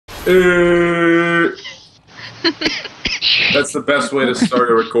That's the best way to start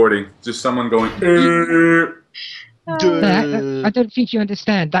a recording. Just someone going. I don't think you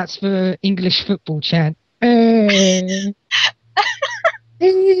understand. That's the English football chant.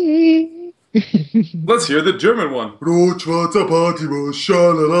 Let's hear the German one.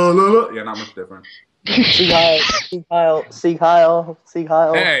 Yeah, not much different. Sieg Heil.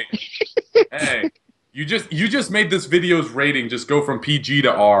 Hey, you just made this video's rating just go from PG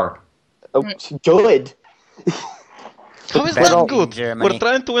to R. Oh, good. How is that good? We're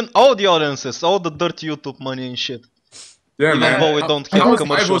trying to win all the audiences, all the dirty YouTube money and shit. Yeah, even man. though we don't How have is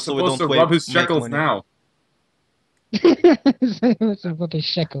commercials, so we supposed don't to rub his make shekels money. now? Rubbish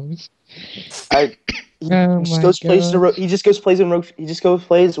shekels. He just goes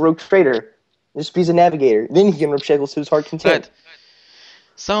plays Rogue Trader. Just be a navigator. Then he can rub shekels to his heart content. Right.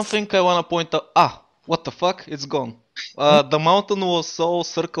 Something I wanna point out. Ah, what the fuck? It's gone. The mountain was so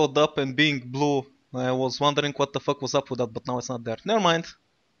circled up and being blue. I was wondering what the fuck was up with that, but now it's not there. Never mind.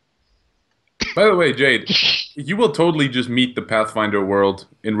 By the way, Jade, you will totally just meet the Pathfinder world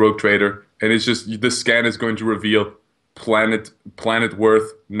in Rogue Trader, and it's just the scan is going to reveal planet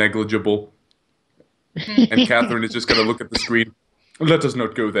worth negligible, and Catherine is just going to look at the screen. Let us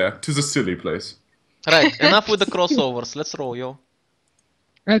not go there. 'Tis a silly place. Right. Enough with the crossovers. Let's roll, yo.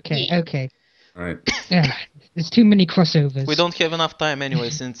 Okay. All right. Yeah, there's too many crossovers. We don't have enough time anyway,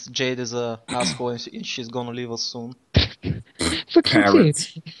 since Jade is a asshole and she's gonna leave us soon.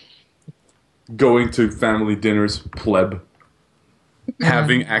 Parents. Going to family dinners, pleb.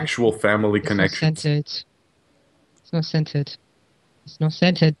 Having actual family connections. It's not centered. It's not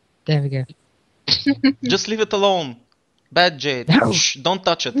centered. There we go. Just leave it alone. Bad Jade. No. Shh, don't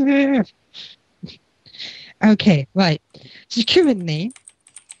touch it. Okay, right. So currently,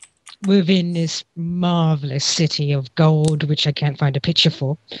 within this marvelous city of gold, which I can't find a picture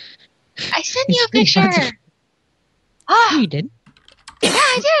for. I sent you a picture. Ah, You did. yeah,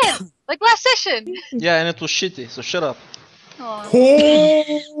 I did. Like last session. Yeah, and it was shitty, so shut up.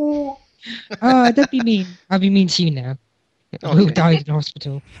 Oh! Oh, don't be mean. I'll be mean to you now. Who died in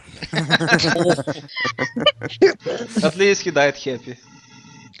hospital? At least he died happy.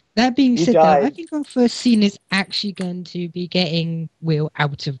 That being He said, though, died. I think our first scene is actually going to be getting Will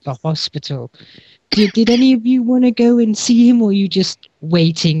out of the hospital. Did any of you want to go and see him, or are you just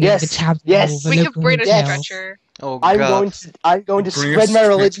waiting at the Yes, tavern yes. or the We could local bring a hotel? stretcher. Oh I'm god. going to Bring spread us- my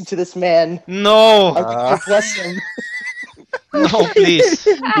religion to this man. No! I'm going to bless him. No, please.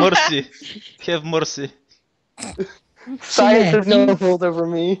 Mercy. Have mercy. Science yeah, has no hold over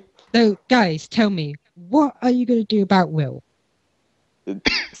me. So, guys, tell me, what are you going to do about Will?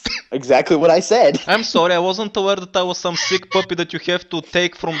 Exactly what I said. I'm sorry, I wasn't aware that I was some sick puppy that you have to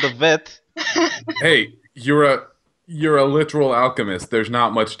take from the vet. Hey, you're a literal alchemist. There's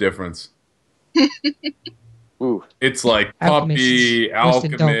not much difference. Ooh. It's like Alchemists, puppy, worse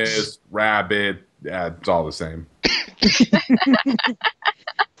than dogs. alchemist, rabbit. Yeah, it's all the same.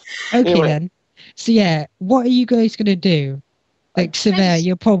 Okay, Anyway. then. So, yeah, what are you guys going to do? Like, so there,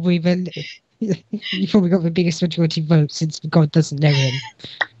 you're probably you probably got the biggest majority vote since God doesn't know him.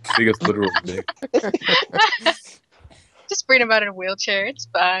 Biggest literal dick. Just bring him out in a wheelchair. It's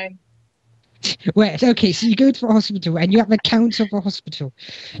fine. Wait, okay, so you go to the hospital and you're at the counter of the hospital.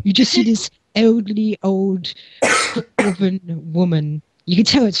 You just see this elderly old woman. You can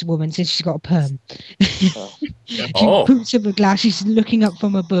tell it's a woman since she's got a perm. She Oh. puts up a glass, she's looking up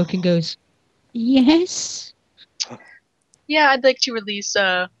from a book and goes, "Yes?" Yeah, I'd like to release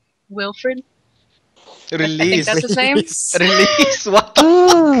Wilfred. I think Release. that's his name. Release? What the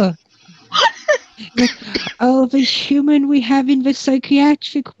Oh! Oh, the human we have in the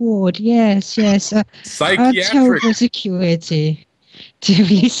psychiatric ward. Yes. I'll tell Psychiatric. the security to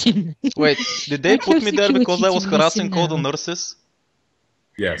listen. Wait, did they I put chose me there because I was security to harassing listen all the now. nurses?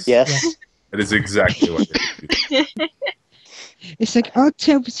 Yes. Yes. That is exactly what they do. It's like, I'll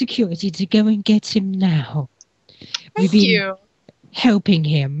tell the security to go and get him now. We've Thank been you. helping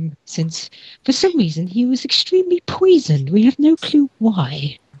him since, for some reason, he was extremely poisoned. We have no clue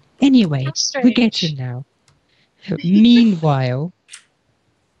why. Anyway, That's we get strange. him now. Meanwhile...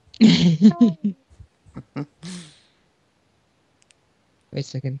 Wait a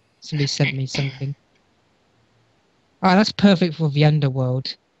second. Somebody sent me something. Oh, that's perfect for the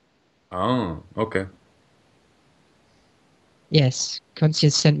underworld. Oh, okay. Yes,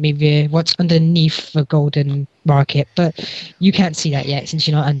 Concierge sent me the what's underneath the golden market, but you can't see that yet since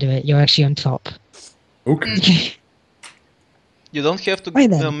you're not under it. You're actually on top. Okay. You don't have to Why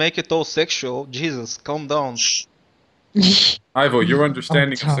then? make it all sexual. Jesus, calm down. Ivo, your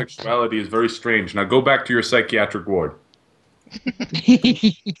understanding top. of sexuality is very strange. Now go back to your psychiatric ward.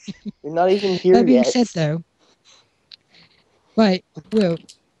 You're not even here That being yet. said, though, right, Will,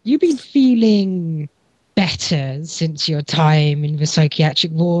 you've been feeling better since your time in the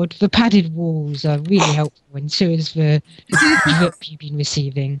psychiatric ward. The padded walls are really helpful, and so is the drip you've been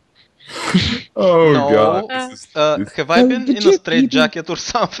receiving. Oh god, No. this Have I So been the in a drip straight you've been- jacket or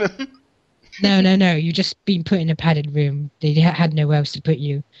something? No, you've just been put in a padded room. They had nowhere else to put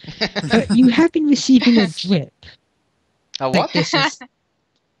you. But you have been receiving a drip. A Like what? this is,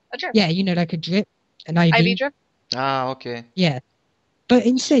 A drip. yeah, like a drip, an IV. IV drip. Ah, okay. Yeah. But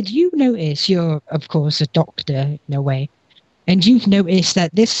instead, you notice you're, of course, a doctor in a way. And you've noticed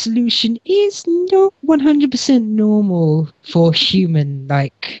that this solution is not 100% normal for human,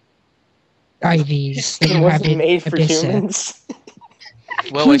 like, IVs that It you have wasn't in made for Abyssa. humans.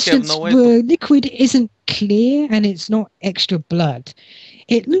 Well, For I have instance, no way the to. liquid isn't clear and it's not extra blood.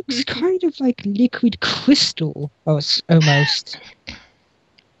 It looks kind of like liquid crystal, almost. Yeah,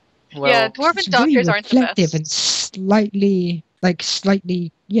 Well, dwarven It's very doctors aren't the reflective best. and slightly, it's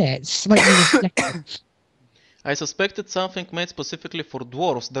slightly reflective. I suspect it's something made specifically for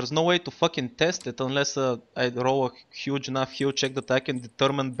dwarves. There's no way to fucking test it unless I roll a huge enough heal check that I can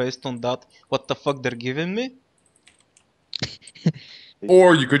determine based on that what the fuck they're giving me.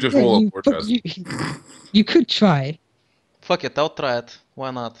 or you could just Yeah, roll a war test. you could try. Fuck it, I'll try it. Why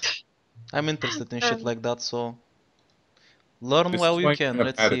not? I'm interested in shit like that, so learn This while is you going can. to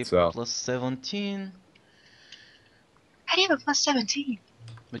Let's pad see, itself. plus 17. How do you have a plus 17?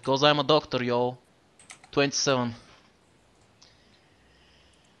 Because I'm a doctor, yo. 27.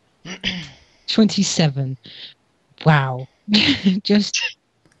 27. Wow. Just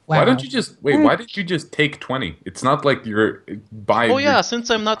wow. Why don't you just wait? Why did you just take 20? It's not like you're by. Oh yeah, since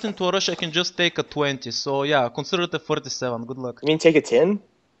I'm not into a rush, I can just take a 20. So yeah, consider it a 47. Good luck. You mean take a 10?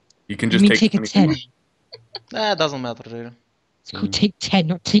 You can You just mean take take a 20. 10? Doesn't matter really. It's called take 10,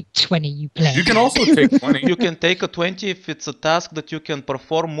 not take 20, you play. You can also take 20. You can take a 20 if it's a task that you can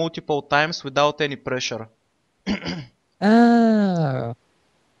perform multiple times without any pressure. Oh.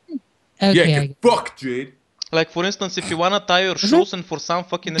 Yeah, Okay. get fucked, Jade. Like for instance, if you wanna tie your shoes and for some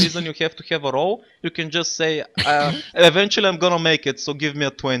fucking reason you have to have a roll, you can just say, eventually I'm gonna make it, so give me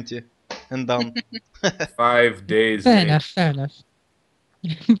a 20. And done. 5 days. Fair mate. enough, fair enough.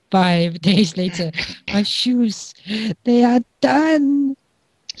 5 days later, my shoes, they are done.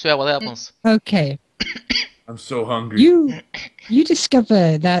 So yeah, what happens? Okay. I'm so hungry. You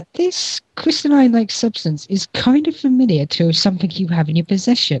discover that this crystalline-like substance is kind of familiar to something you have in your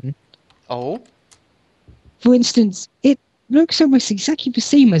possession. Oh? For instance, it looks almost exactly the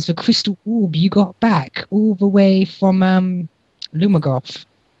same as the crystal orb you got back all the way from Lumagoth.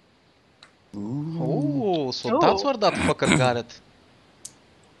 Oh, so that's Oh. where that fucker got it.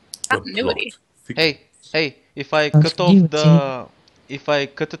 Continuity. Hey, if I That's cut off you, the... If I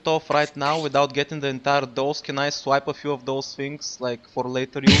cut it off right now without getting the entire dose, can I swipe a few of those things, like, for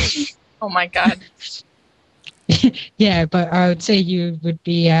later use? Oh my god. Yeah, but I would say you would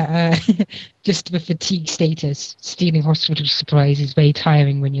be just the fatigue status. Stealing hospital supplies is very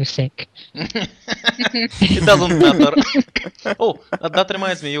tiring when you're sick. It doesn't matter. Oh, that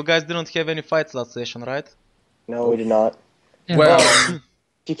reminds me, you guys didn't have any fights last session, right? No, we did not. Yeah. Well, If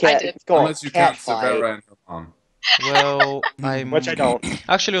you can't, did. go on, unless you cat count fight. Severa and her mom. Well, I'm... Which I don't.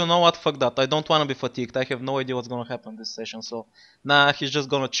 Actually, you know what? Fuck that. I don't wanna be fatigued. I have no idea what's gonna happen this session, so... Nah, he's just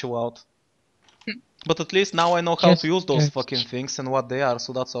gonna chill out. But at least now I know how Just to use those don't. fucking things and what they are,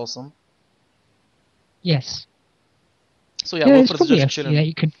 so that's awesome. Yes. So yeah, Yeah, there's Wilfred's probably just a few chilling. that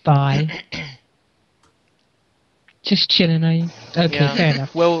you could buy. Just chilling, are you? Okay, Yeah. fair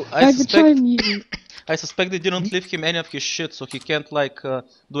enough. Well, By the time you... I suspect they didn't leave him any of his shit, so he can't like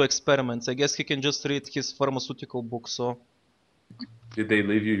do experiments. I guess he can just read his pharmaceutical book. So Did they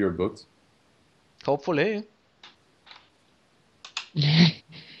leave you your books? hopefully, Jade.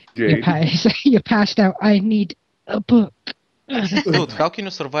 you're passed out. I need a book. dude, how can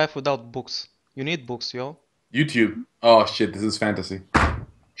you survive without books? You need books, yo. YouTube. Oh shit, this is fantasy.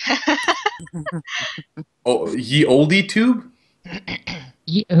 Oh, ye oldie tube?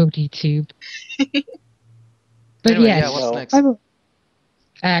 Ye OD tube. But Anyway, yes, yeah, what's No. next? I will...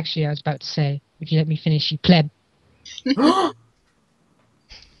 Actually, I was about to say, if you let me finish, you pleb.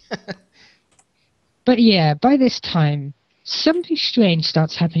 But yeah, by this time, something strange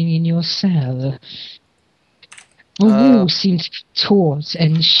starts happening in your cell. The walls seem to contort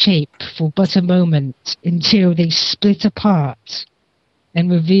and shape for but a moment until they split apart and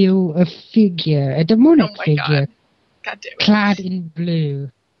reveal a figure, a demonic Oh my figure, God damn it. clad in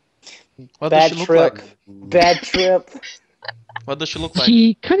blue. What does Bad she look trip. like? Bad trip. What does she look like?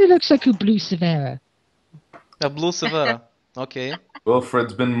 She kind of looks like a blue Severa. A blue Severa. Okay.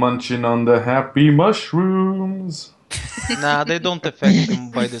 Wilfred's been munching on the happy mushrooms. Nah, they don't affect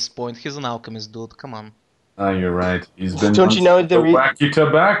him by this point. He's an alchemist, dude. Come on. Ah, you're right. He's been Don't you munching know on the wacky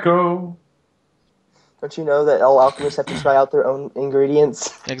tobacco. Don't you know that all alchemists have to try out their own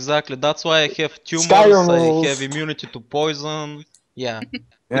ingredients? Exactly. That's why I have tumors. Skyrim I rules. have immunity to poison. Yeah. Yeah,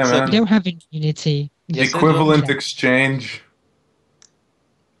 It's man. You don't have immunity. Yes, I do. Equivalent exchange.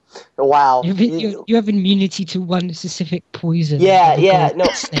 Wow. You have immunity to one specific poison. Yeah, The yeah, gold no.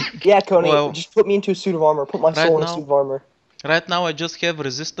 snake. Yeah, Coney, Well- just put me into a suit of armor. Put my soul in a now- suit of armor. Right now I just have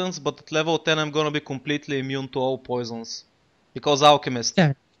resistance, but at level 10 I'm gonna be completely immune to all poisons. Because alchemist.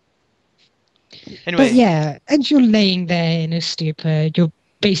 Yeah. Anyway, But yeah, and you're laying there in a stupor. You're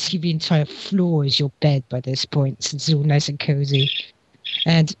basically the entire floor is your bed by this point, so it's all nice and cozy.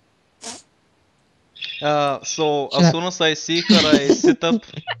 And so Shut as up. soon as I see her, I sit up.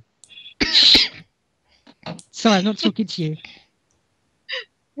 sorry, I'm not talking to you.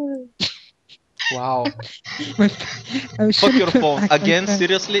 Wow. I was Fuck trying to your put phone. back my Again, phone.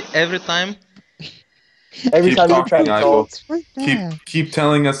 seriously, every time. Every Keep time you talking, try to Eiffel. call. It's right there. Keep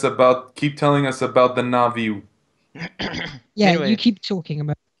telling us about the Navi. Yeah, Anyway. you keep talking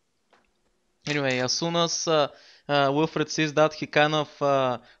about. Anyway, as soon as Wilfred sees that, he kind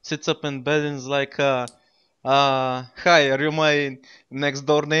of sits up in bed and is like, hi, are you my next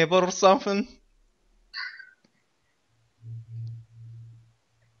door neighbor or something?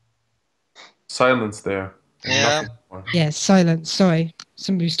 Silence there. Yeah. Nothing more. Yeah, silence. Sorry,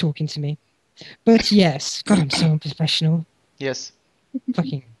 somebody was talking to me. But yes, God, I'm so unprofessional. Yes.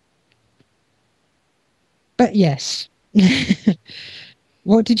 Fucking. But yes.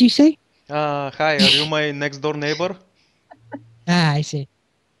 What did you say? Hi, are you my next door neighbor? Ah, I see.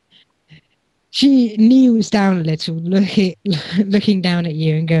 She kneels down a little, looking down at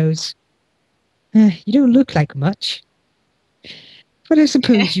you and goes, you don't look like much. But I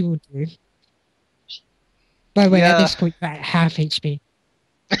suppose you will do. By the way, at Yeah. this point, you're at half HP.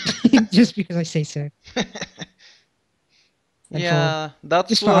 Just because I say so. And Yeah, that's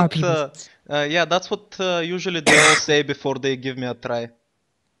just for our what. people. Yeah, that's what usually they all say before they give me a try.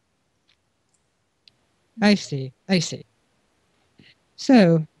 I see.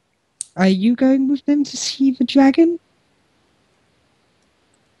 So, are you going with them to see the dragon?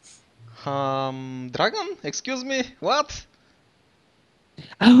 Dragon? Excuse me? What?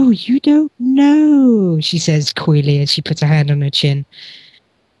 Oh, you don't know, she says coyly as she puts her hand on her chin.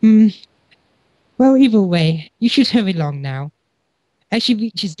 Well, either way, you should hurry along now. As she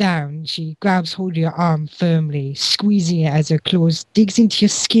reaches down, she grabs hold of your arm firmly, squeezing it as her claws digs into your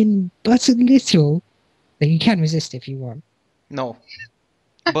skin but a little. But you can resist if you want. No.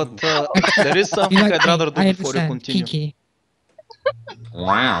 But there is something You like I'd rather me, do I before you understand, continue. Kiki.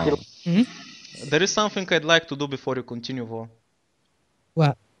 Wow. There is something I'd like to do before you continue, though.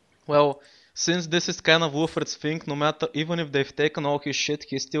 What? Well, since this is kind of Wilfred's thing, no matter, even if they've taken all his shit,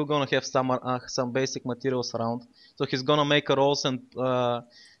 he's still gonna have some basic materials around. So he's gonna make a rose and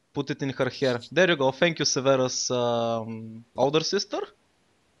put it in her hair. There you go. Thank you, Severa's older sister.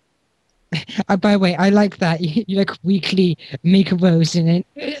 By the way, I like that. You like weekly make a rose in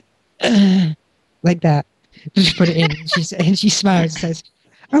it. Like that. Just put it in. And she smiles and says,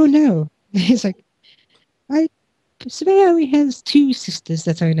 oh no. It's like, Savannah only has 2 sisters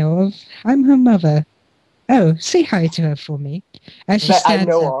that I know of. I'm her mother. Oh, say hi to her for me. As she That I stands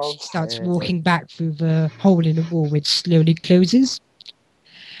know up, of. she starts walking back through the hole in the wall, which slowly closes.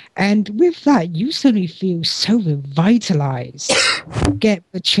 And with that, you suddenly feel so revitalized. You get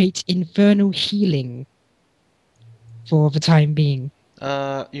the trait Infernal Healing for the time being.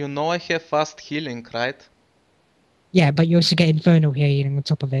 You know I have fast healing, right? Yeah, but you also get Infernal Healing on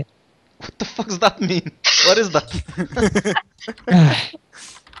top of it. What the fuck does that mean? What is that?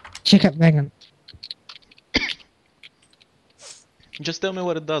 Check up Megan. Just tell me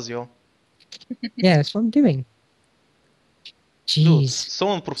what it does, yo. Yeah, that's what I'm doing. Dude, Jeez. so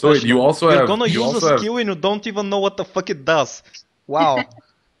unprofessional. So you also You're have- gonna you use also a have- skill and you don't even know what the fuck it does. Wow.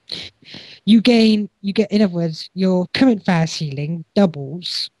 You get, in other words, your current fast healing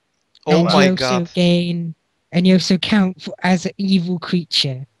doubles. Oh and my you also god. gain, and you also count as an evil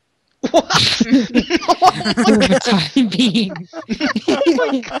creature What? for the time being.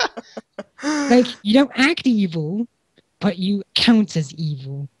 Like, you don't act evil, but you count as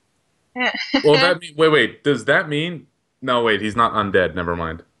evil. Well, wait. Does that mean? No, wait. He's not undead. Never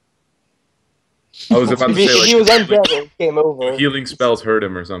mind. I was about to say If he was like undead, it came over. healing spells hurt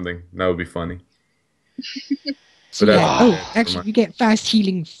him or something. That would be funny. So But yeah. that's- Oh, never actually, mind. you get fast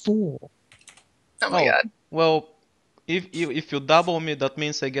healing 4. Oh my god. Well, If you double me, that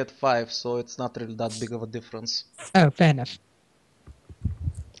means I get 5, so it's not really that big of a difference. Oh, fair enough.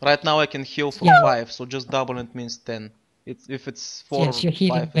 Right now I can heal for Yeah. 5, so just double it means 10. If it's 4 Yes, or you're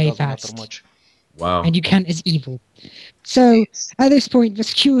healing 5, it very doesn't matter fast. much. Wow. And you count as evil. So, at this point, the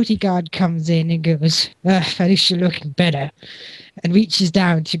security guard comes in and goes, at least you're looking better. And reaches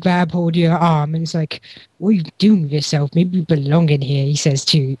down to grab hold of your arm and is like, what are you doing with yourself? Maybe you belong in here, he says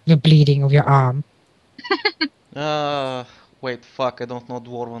to the bleeding of your arm. Wait, fuck, I don't know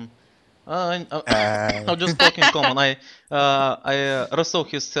Dwarven. I'll just talk in common. I wrestle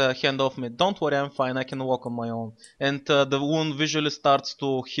his hand off me. Don't worry, I'm fine. I can walk on my own. And the wound visually starts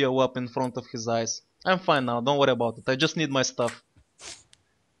to heal up in front of his eyes. I'm fine now. Don't worry about it. I just need my stuff.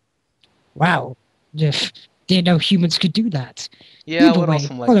 Wow. Didn't know humans could do that. Yeah, Either we're way,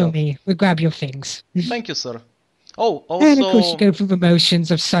 awesome like follow that. me. We'll grab your things. Thank you, sir. Oh, And of course, you also, go through the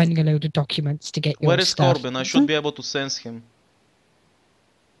motions of signing a load of documents to get your where is stuff. Corbin? I should be able to sense him.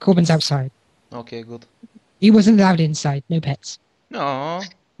 Corbin's outside. Okay, good. He wasn't allowed inside. No pets. No,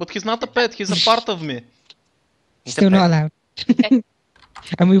 but he's not a pet. He's a part of me. Still not allowed.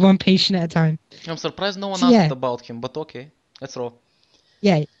 And we one patient at a time. I'm surprised no one So, asked yeah. about him, but okay. Let's roll.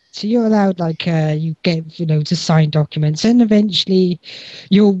 Yeah, so you're allowed, you get, to sign documents, and eventually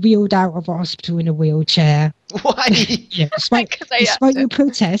you're wheeled out of a hospital in a wheelchair. Why? Yeah, despite, 'Cause I despite asked your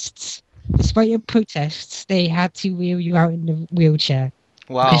it. protests, they had to wheel you out in the wheelchair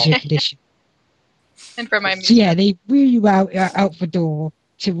Wow. because of your condition. And for my So yeah, they wheel you out the door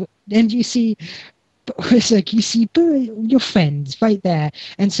and you see, it's like you see your friends right there,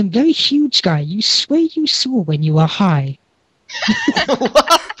 and some very huge guy you swear you saw when you were high.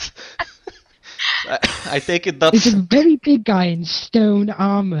 What? I take it It's that's a very big guy in stone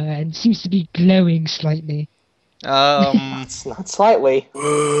armor and seems to be glowing slightly. It's not slightly.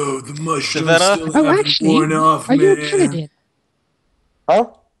 Whoa, the mushrooms Severa? still Oh, haven't actually, worn off, are you a man. paladin? Huh?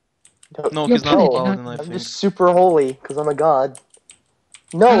 no, You're he's not a paladin, paladin, I aren't I'm think. just super holy because I'm a god.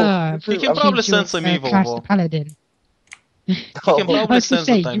 No, He can I'm- probably change your, sense some evil, class though. to paladin. He no. can I probably was gonna sense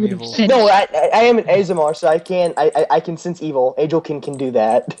say, that you I'm would have evil. said No, I am an Azamar, so I can sense evil. Angel can do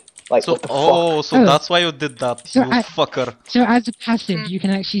that. Like So, what the fuck? so Oh. that's why you did that, So you I- fucker. So as a passive, you can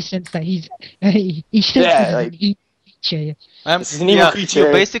actually sense that he senses Yeah, an evil creature. This is an evil You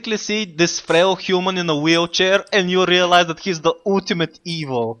creature. basically see this frail human in a wheelchair, and you realize that he's the ultimate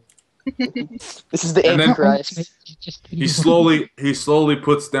evil. This is the And then- Not Antichrist. ultimate, he's just He evil. slowly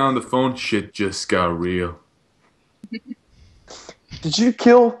puts down the phone. Shit just got real. Did you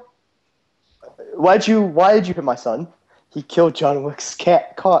kill? Why did you hit my son? He killed John Wick's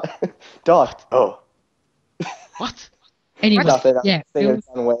dog. Oh, What? Anyway, nothing. I'm yeah, thinking you're, of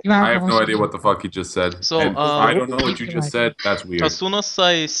John Wick. you're out I of have no hospital. idea what the fuck he just said. So, And I don't know what you Right. just said. That's weird. As soon as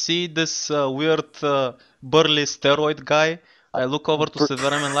I see this weird burly steroid guy, I look over to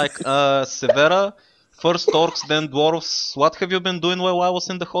Severa and I'm like, Severa, first orcs, then dwarves. What have you been doing while I was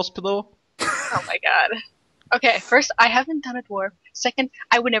in the hospital? Oh my god. Okay, first, I haven't done a dwarf. Second,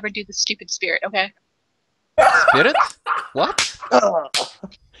 I would never do the stupid spirit, okay? Spirit? What? Ugh,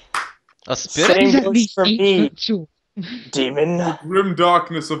 A spirit? Same He's at goes least for 8 me. foot tall. demon. The grim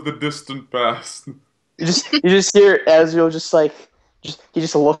darkness of the distant past. You just hear Azrael he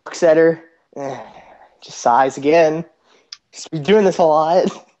just looks at her, just sighs again. He's been doing this a lot.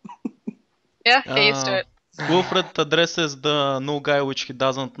 Yeah, get used to it. Wilfred addresses the new guy which he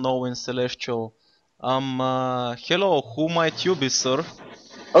doesn't know in Celestial. Hello, who might you be, sir?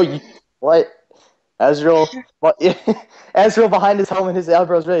 Oh, what? Azrael, what? Azrael behind his helmet, his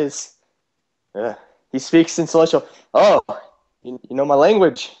eyebrows raised. He speaks in Celestial. Oh, you know my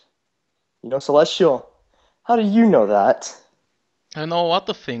language. You know Celestial. How do you know that? I know a lot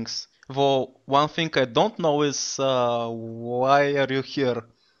of things. Though one thing I don't know is why are you here?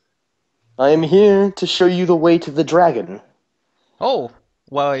 I am here to show you the way to the dragon. Oh,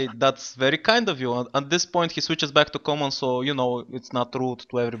 why that's very kind of you. At this point he switches back to common, so you know it's not rude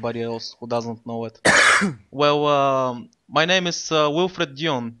to everybody else who doesn't know it. Well, my name is Wilfred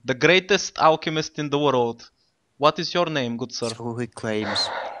Dion, the greatest alchemist in the world. What is your name, good sir? So he claims.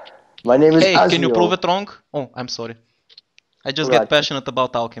 My name is Hey, Azrael. can you prove it wrong? Oh, I'm sorry. I just Right. get passionate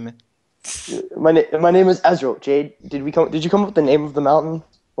about alchemy. My name is Azrael. Jade, did you come up with the name of the mountain?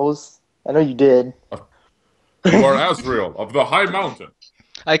 What was? I know you did. You are Azrael of the High Mountain.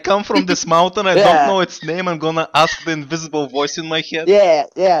 I come from this mountain, I Yeah. don't know its name, I'm gonna ask the invisible voice in my head.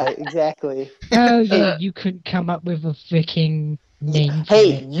 Yeah, exactly. Oh, yeah, you couldn't come up with a freaking name. for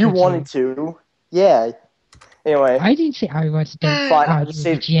Hey, it, you could wanted to. Yeah. Anyway, I didn't say I wanted to. Fine, I I'll was just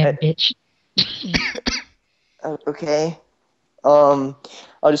a say- GM, bitch. okay. I'll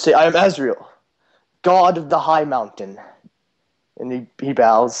just say I am Azrael, god of the high mountain. And he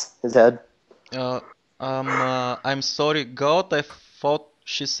bows his head. I'm sorry, God. I thought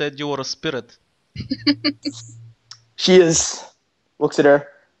she said you were a spirit. She is, looks at her,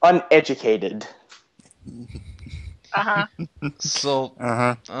 uneducated. Uh-huh. So,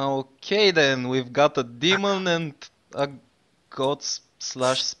 Uh-huh. okay then, we've got a demon and a god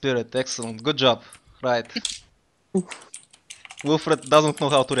slash spirit. Excellent, good job. Right. Wilfred doesn't know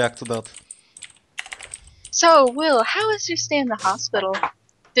how to react to that. So, Will, how was your stay in the hospital?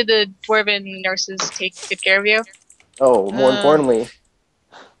 Did the dwarven nurses take good care of you? Oh, more importantly,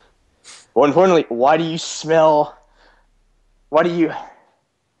 why do you smell? Why do you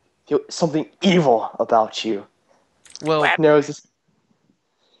feel something evil about you? Well, Nose.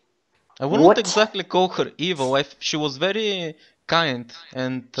 I wouldn't What? exactly call her evil. She was very kind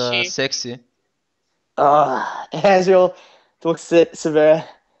and She- sexy. Hazel looks at Severa.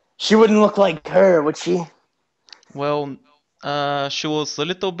 She wouldn't look like her, would she? Well, she was a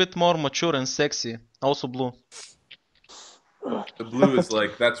little bit more mature and sexy. Also blue. The blue is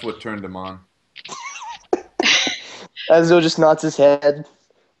like, that's what turned him on. Hazel just nods his head.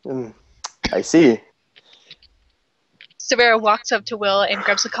 I see. Severa walks up to Will and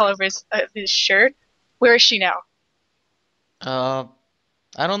grabs the collar of his shirt. Where is she now?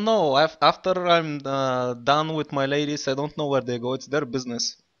 I don't know. After I'm done with my ladies, I don't know where they go. It's their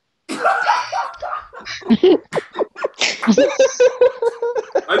business.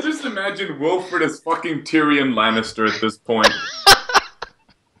 I just imagine Wilfred as fucking Tyrion Lannister at this point.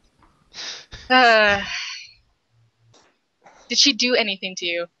 Did she do anything to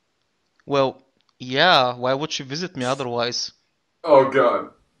you? Well, yeah. Why would she visit me otherwise? Oh god.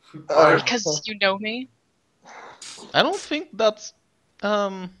 Because you know me? I don't think that's.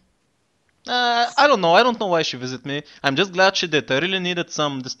 I don't know. I don't know why she visited me. I'm just glad she did. I really needed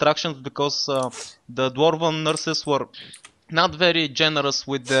some distractions because the dwarven nurses were not very generous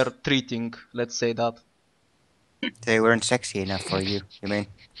with their treating. Let's say that. They weren't sexy enough for you, you mean?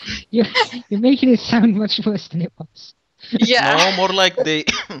 You're making it sound much worse than it was. Yeah. No, more like they,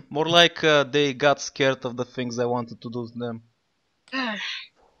 more like they got scared of the things I wanted to do to them.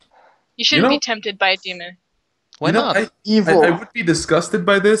 You shouldn't know- be tempted by a demon. Why not? Evil. I would be disgusted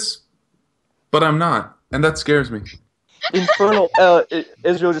by this, but I'm not, and that scares me. Infernal.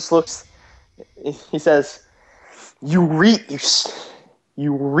 Israel just looks. He says, "You reek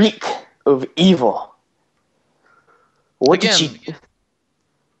of evil." What did she?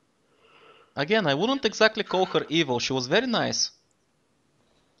 Again, I wouldn't exactly call her evil. She was very nice,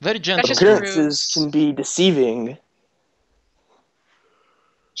 very gentle. just Appearances can be deceiving.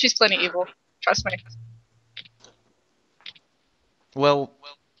 She's plenty evil. Trust me. Well,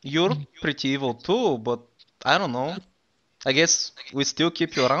 you're pretty evil too, but I don't know. I guess we still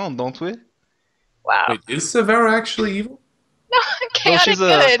keep you around, don't we? Wow. Wait, is Severa actually evil? No, Well, chaotic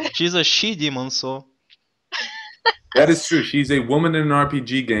good. she's a she demon, so That is true. She's a woman in an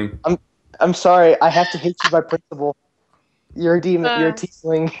RPG game. I'm sorry. I have to hate you by principle. You're a demon. You're a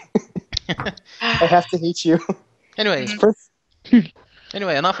tiefling. I have to hate you. anyway. Mhm.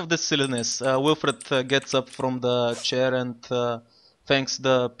 Anyway, enough of this silliness. Wilfred gets up from the chair and thanks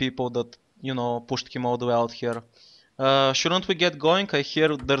the people that, you know, pushed him all the way out here. Shouldn't we get going? I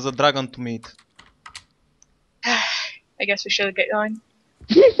hear there's a dragon to meet. I guess we should get going.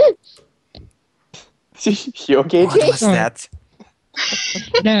 You okay, What Jake? was that?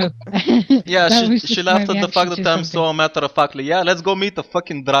 No. Yeah, That was she just laughed my at the fact reaction that to I'm something. so matter-of-factly. Yeah, let's go meet a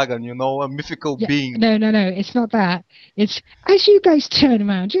fucking dragon, you know, a mythical Yeah, being. No, it's not that. It's as you guys turn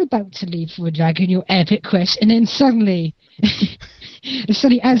around, you're about to leave for a dragon, your epic quest, and then suddenly,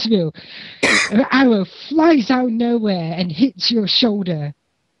 Asriel, an arrow flies out of nowhere and hits your shoulder.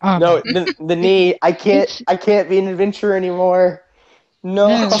 No, the knee. I can't be an adventurer anymore.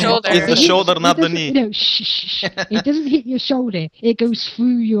 No. Shoulder. It's the shoulder, not the knee. No, shh. It doesn't hit your shoulder. It goes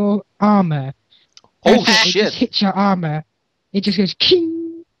through your armor. Oh That's it. It shit! just hits your armor. It just goes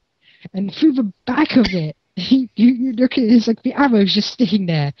king, and through the back of it, you look at it. It's like the arrow's just sticking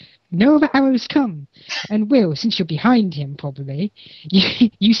there. No other arrows come. And Will, since you're behind him, probably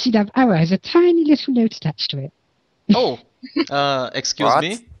you see that arrow has a tiny little note attached to it. Oh, excuse What?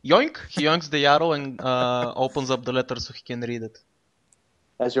 me. Yoink! He yoinks the arrow and opens up the letter so he can read it.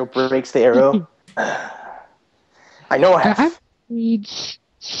 Ezreal breaks the arrow. I know I The arrow have. reads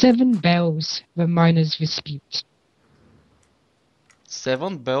 7 bells, the miner's dispute.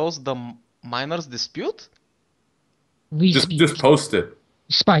 7 bells, the miners' dispute? Just post it.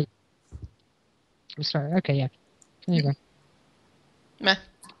 Spite. Sorry. Okay, yeah. There you go. Meh.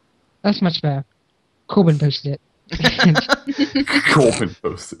 That's much better. Corbin posted it. Corbin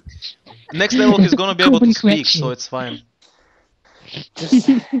posted. Next level he's gonna be able to Corbin speak, corrects so you. it's fine. Just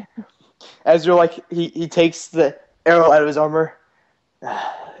Ezreal, like he takes the arrow out of his armor.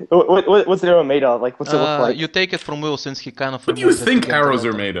 What's the arrow made of? Like, what's it look like? You take it from Will since he kind of What do you removed it to think get the arrows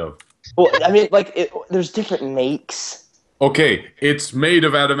are letter. made of? Well, I mean, like, there's different makes. Okay, it's made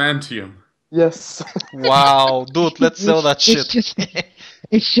of adamantium. Yes. Wow, dude, let's sell that shit.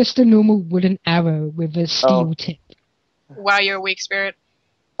 It's just a normal wooden arrow with a steel tip. Wow, you're a weak spirit.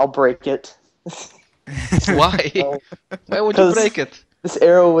 I'll break it. Why? No. Why would you 'Cause break it? This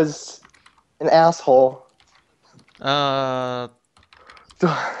arrow was an asshole.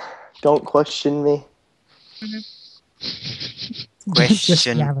 Don't question me. Just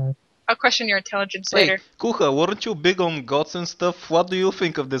Question. the arrow. I'll question your intelligence Hey, later. Kuha, weren't you big on gods and stuff? What do you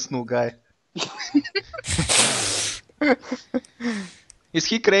think of this new guy? Is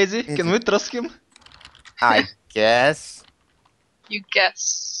he crazy? Can we trust him? I guess. You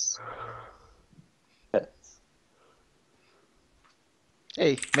guess.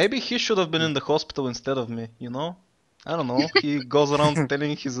 Hey, maybe he should have been in the hospital instead of me, you know? I don't know, he goes around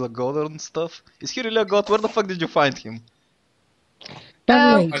telling he's a god and stuff. Is he really a god? Where the fuck did you find him?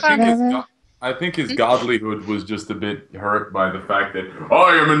 By the way, I think his godlyhood was just a bit hurt by the fact that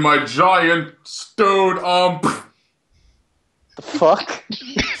I am in my giant stone The fuck?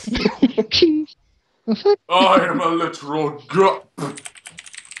 I am a literal god.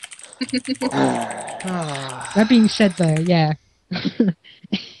 That being said, though, yeah.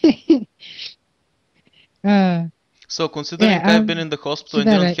 So considering Yeah, I've been in the hospital so and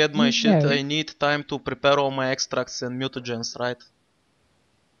didn't that, had my you shit, know. I need time to prepare all my extracts and mutagens, right?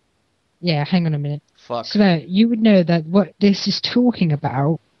 Yeah, hang on a minute. Fuck. So that you would know that what this is talking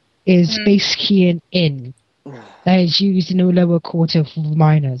about is basically an inn that is used in the lower quarter for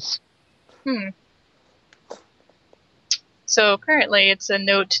miners. So currently it's a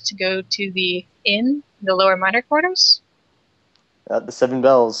note to go to the inn, the lower minor quarters. The 7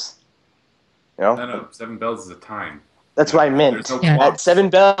 bells. You know? No, 7 bells is a time. That's what I meant. There's no Yeah. At clocks. 7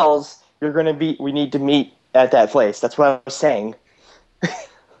 bells, we need to meet at that place. That's what I was saying.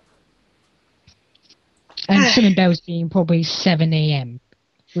 And 7 bells being probably 7 a.m.,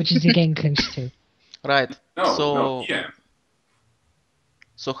 which is again close to. Right. No, yeah.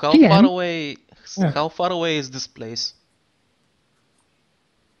 So how PM? far away? Yeah. How far away is this place?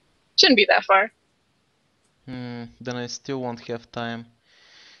 Shouldn't be that far. Then I still won't have time.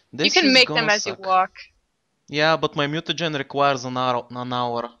 You This can is make gonna them as suck. you walk. Yeah, but my mutagen requires an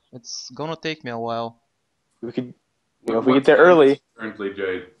hour. It's gonna take me a while. We could, if we get there early. Currently,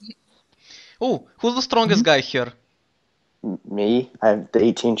 Jade. Oh, who's the strongest guy here? Me, I have the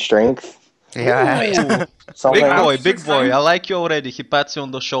 18 strength. Yeah. Ooh, Something. big boy, I like you already. He pats you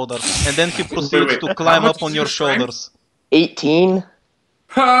on the shoulder, and then he proceeds to how climb much up on is your your strength? shoulders. 18.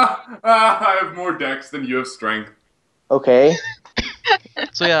 I have more dex than you have strength. Okay.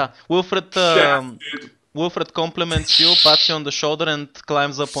 So yeah, Wilfred Shafted. Wilfred compliments you, pats you on the shoulder, and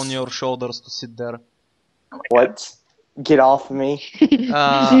climbs up on your shoulders to sit there. What? Get off of me.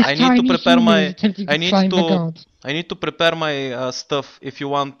 I need to prepare my. I need to prepare my stuff if you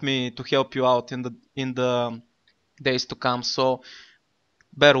want me to help you out in the days to come. So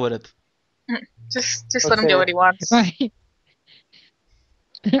bear with it. Just let him do what he wants. Right.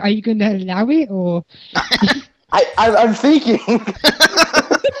 Are you going to allow it, or? I'm thinking.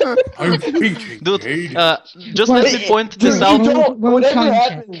 I'm thinking, Dude, Jade. just let me point this You out. don't, Roll whatever time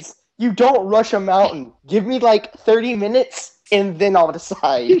check. happens, you don't rush a mountain. Give me like 30 minutes and then I'll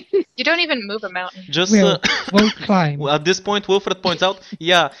decide. You don't even move a mountain. Just Will, roll climb. at this point, Wilfred points out,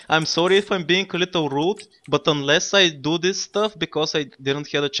 yeah, I'm sorry if I'm being a little rude, but unless I do this stuff because I didn't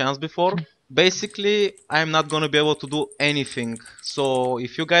have a chance before, basically, I'm not gonna be able to do anything. So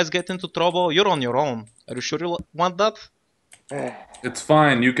if you guys get into trouble, you're on your own. Are you sure you want that? It's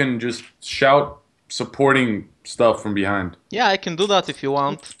fine. You can just shout supporting stuff from behind. Yeah, I can do that if you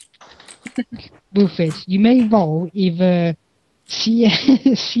want. Wilfred, you may roll either is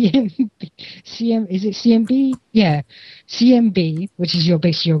it CMB? Yeah. CMB, which is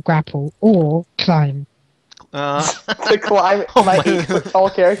basically your grapple, or climb. To climb Oh my my- 8-foot tall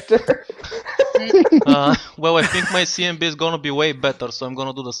character. Well, I think my CMB is gonna be way better, so I'm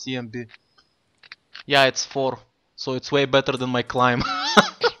gonna do the CMB. Yeah, it's 4, so it's way better than my climb.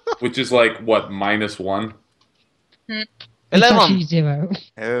 Which is like, what, -1? It's 11! actually 0.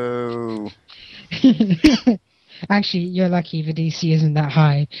 Oh. Actually, you're lucky the DC isn't that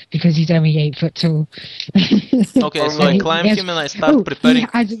high because he's only 8 foot tall. Okay, so I climb him and I start preparing. He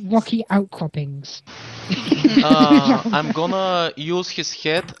has rocky outcroppings. I'm gonna use his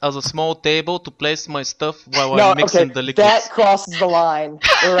head as a small table to place my stuff while No, I'm mixing okay, the liquids. that crosses the line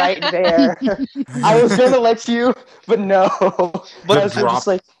right there. I was gonna let you, but no. But I was gonna just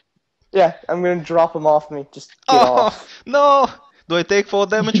like, yeah, I'm gonna drop him off me. Just get oh off. no! Do I take 4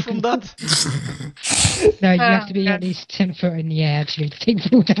 damage from that? No, you have Oh, to be God. at least 10 foot in the air to take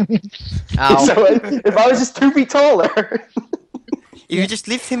full damage. Ow. So if I was just 2 feet taller. If you just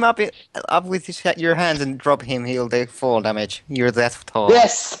lift him up with your hands and drop him, he'll take fall damage. You're that tall.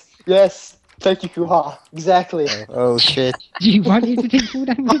 Yes. Thank you, Kuha. Exactly. Oh shit. Do you want him to take full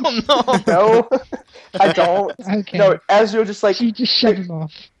damage? Oh no! No, I don't. Okay. No, Ezreal just like, So you just shove him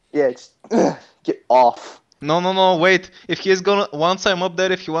off. yeah, just get off. No, wait. If he's gonna, once I'm up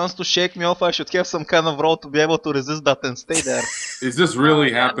there, if he wants to shake me off, I should have some kind of roll to be able to resist that and stay there. Is this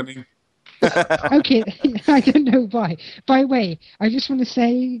really happening? Okay, I don't know why. By the way, I just want to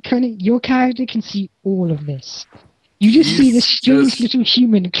say, Connie, your character can see all of this. You just see this He's strange just- little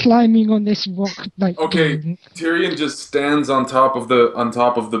human climbing on this rock like Okay, thing. Tyrion just stands on top of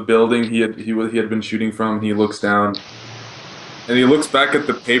the building he had been shooting from. He looks down, and he looks back at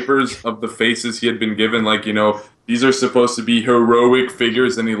the papers of the faces he had been given. Like, you know, these are supposed to be heroic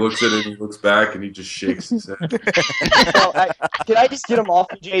figures. And he looks at it, and he looks back, and he just shakes his head. Well, can I just get him off,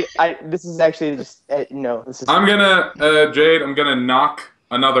 Jade? This is actually just no. This is. I'm gonna Jade. I'm gonna knock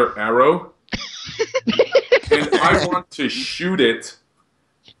another arrow, and I want to shoot it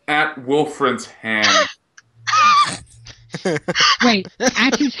at Wilfred's hand. Wait,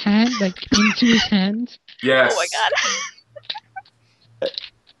 at his hand, like into his hand? Yes. Oh my god.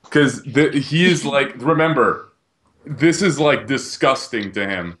 Because he is like, remember, this is like disgusting to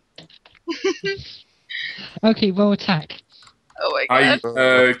him. Okay, roll attack. Oh my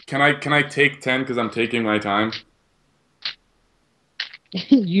god. Can I take 10 because I'm taking my time?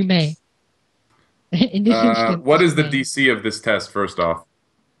 You may. In this instance. What is the you may. DC of this test? First off,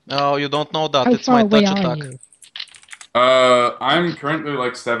 Oh, you don't know that. How It's far my away touch are attack. you? I'm currently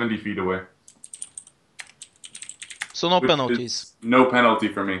like 70 feet away. So no which penalties. is no penalty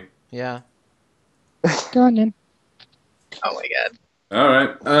for me. Yeah. Go on then. Oh my god. All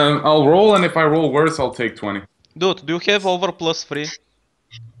right. I'll roll, and if I roll worse, I'll take 20. Dude, do you have over plus 3?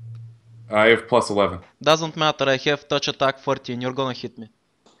 I have plus 11. Doesn't matter, I have touch attack 14. You're gonna hit me.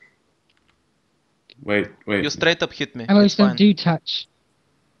 Wait. You straight up hit me. Arrows It's don't fine. do touch.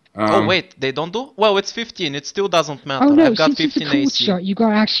 Oh wait, they don't do? Well, it's 15. It still doesn't matter. Oh no, I've got since it's a 15 cool AC. shot, you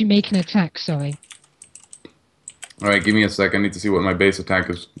gotta actually make an attack, sorry. All right, give me a sec. I need to see what my base attack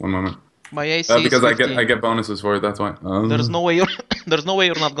is. One moment. My AC Because is 15. I get bonuses for it. That's why. There's no way you're there's no way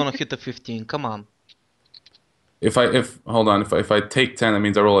you're not gonna hit a 15. Come on. If I take 10, that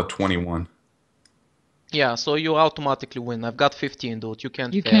means I roll a 21. Yeah, so you automatically win. I've got 15, dude. You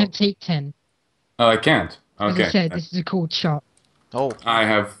can't You fail. can't take 10. Oh, I can't. As Okay. I said, this is a cool shot. Oh. I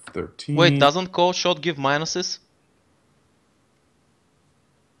have 13. Wait, doesn't cold shot give minuses?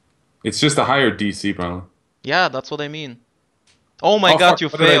 It's just a higher DC, probably. Yeah, that's what I mean. Oh my Oh, god, fuck, you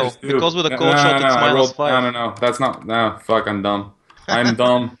what did I fail. just do? Because with a No, cold shot it's I minus rolled, 5. No, that's not. No, fuck, I'm dumb. I'm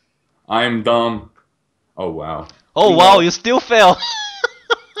dumb. I'm dumb. Oh, wow. Oh wow, you still fail.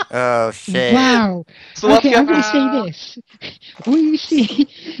 Oh shit. Wow! So what Okay, I'm happened? gonna say this. When you see,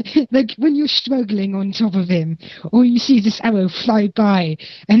 like, when you're struggling on top of him, or you see this arrow fly by,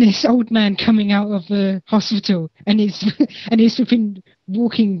 and this old man coming out of the hospital, and his flipping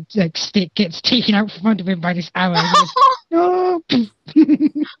walking like stick gets taken out from under him by this arrow. And he goes, no,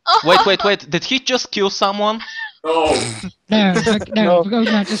 Wait, did he just kill someone? Oh, no, the old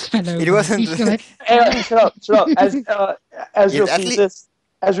man just fell over. It wasn't- He's still like, Hey, shut up. Ezreal at sees least- this.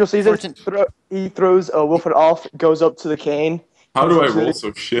 Ezreal sees it. He throws Wilfred off, goes up to the cane. how do I roll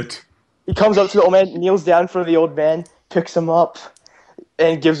so shit? He comes up to the old man, kneels down for the old man, picks him up,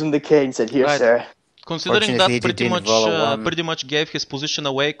 and gives him the cane. And said, "Here, Right. sir." Considering Fortunately, that he didn't roll a one. pretty much gave his position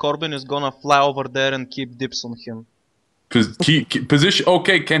away, Corbin is gonna fly over there and keep dips on him. Position.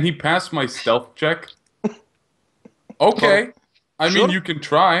 Okay, can he pass my stealth check? Okay. I mean, Sure. you can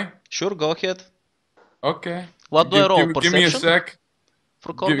try. Sure, go ahead. Okay. What do I roll? Give me a Perception? sec.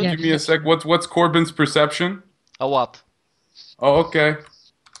 For Corbin? Yeah. Give me a sec. What's Corbin's perception? A what? Oh, okay.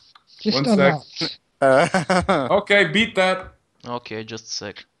 just One a sec. lot. Okay, beat that. Okay, just a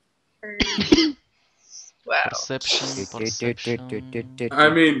sec. Wow. Perception. I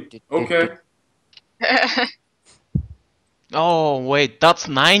mean, okay. Oh wait, that's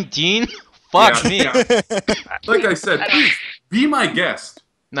 19? Fuck Yeah, me. yeah. Like I said, please be my guest.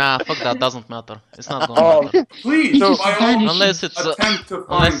 Nah, fuck that, doesn't matter. It's not gonna matter. Please, He So- just by all vanishes. Unless it's attempt to find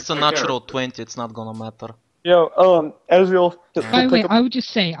unless it's a my natural character. 20, it's not gonna matter. Ezreal, By the way, I would just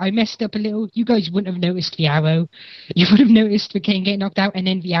say I messed up a little. You guys wouldn't have noticed the arrow. You would have noticed the cane get knocked out, and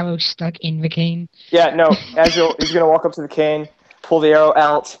then the arrow stuck in the cane. Yeah, no, Ezreal is gonna walk up to the cane, pull the arrow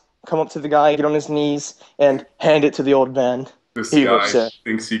out, come up to the guy, get on his knees, and hand it to the old man. This Here you go, guy sir.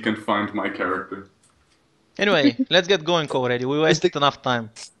 thinks he can find my character. Anyway, let's get going already. We wasted enough time.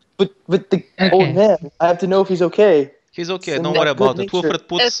 But the Okay. old man, I have to know if he's okay. He's okay, So don't not worry about good it. nature. Wilfred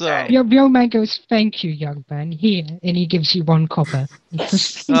puts It's alright. The old man goes, "Thank you, young man. Here," and he gives you 1 copper. He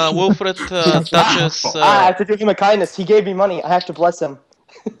goes, "Thank you." Wilfred touches I have to do him a kindness. He gave me money. I have to bless him.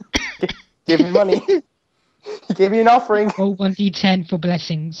 Give me money. He gave me an offering. Roll 1d10 for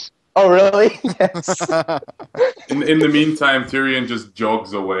blessings. Oh, really? Yes. In the meantime, Tyrion just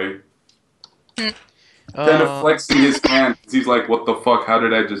jogs away. Kind of uh, flexing his hand. He's like, what the fuck? How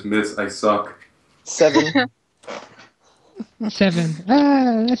did I just miss? I suck. 7. 7.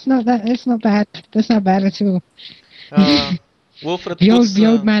 That's not that. That's not bad. That's not bad at all. Wilfred The puts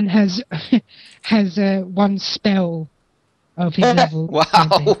old man has 1 spell of his level. wow.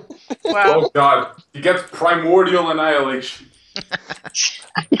 Wow. Oh god. He gets primordial annihilation.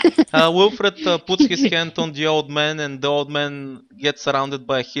 Wilfred puts his hand on the old man, and the old man gets surrounded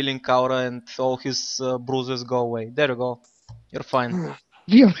by a healing aura, and all his bruises go away. There you go. You're fine.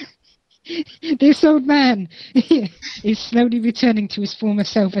 This old man is slowly returning to his former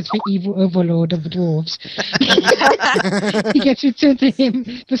self as the evil overlord of the dwarves. He gets returned to him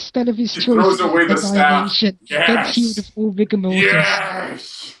the spell of his He choice. throws away the staff. Annihilation. Yes. Gets healed of all rigor mortis.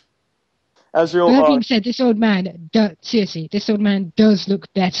 Yes! That Ezreal, being said, this old man, seriously, this old man does look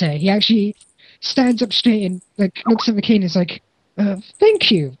better. He actually stands up straight and looks at the king and is like,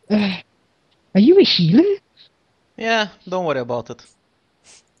 "Thank you. Are you a healer?" Yeah, don't worry about it.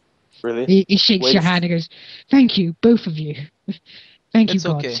 really? He shakes Wait. your hand and goes, "Thank you, both of you. Thank you, It's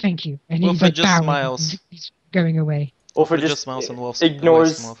gods. okay. Thank you." And Wilfred he's like just bowing. smiles. He's going away. Wilfred Just just smiles and walks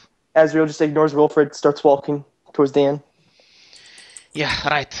ignores. away. Ezreal just ignores Wilfred, starts walking towards the inn. Yeah,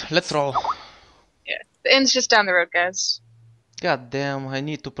 right. Let's roll. The inn's just down the road, guys. God damn, I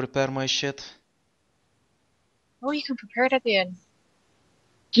need to prepare my shit. Oh, you can prepare it at the inn.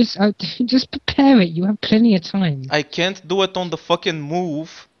 Just prepare it. You have plenty of time. I can't do it on the fucking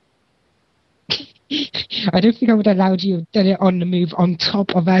move. I don't think I would allow you to done it on the move on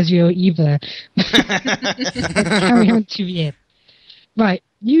top of Azrael either. Carry on to the end. Right,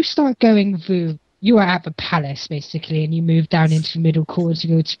 you start going through. You are at the palace basically, and you move down into the middle court to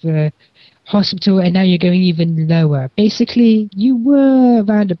go to the hospital, and now you're going even lower. Basically, you were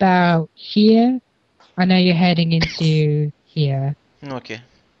around about here, and now you're heading into here. Okay.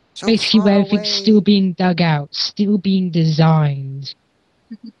 So Basically, far where everything's away. still being dug out, still being designed.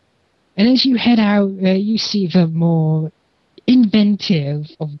 And as you head out, you see the more inventive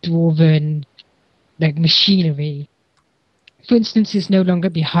of dwarven machinery. For instance, it's no longer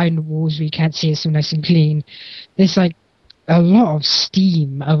behind the walls where you can't see it so nice and clean. There's a lot of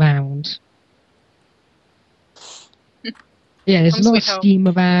steam around. Yeah, there's a lot of Sweet home. steam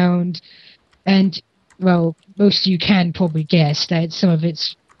around, and well, most of you can probably guess that some of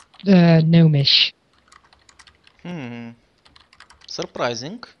it's gnomish.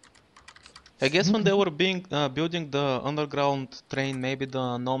 Surprising. I guess when they were building the underground train, maybe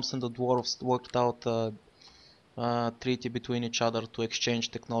the gnomes and the dwarves worked out a treaty between each other to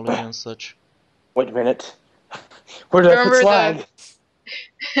exchange technology and such. Wait a minute. Where did I put Remember slag?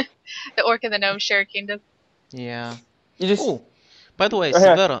 The orc and the gnome share a kingdom. Yeah. You just. Oh, by the way, Go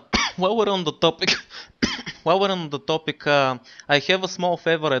ahead. Severa, while we're on the topic, I have a small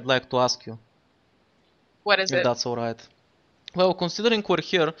favor I'd like to ask you, What is if it? that's alright. Well, considering we're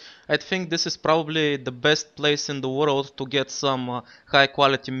here, I think this is probably the best place in the world to get some high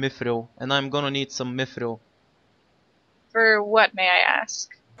quality mithril, and I'm gonna need some mithril. For what, may I ask?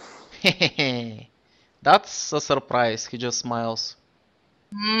 That's a surprise, he just smiles.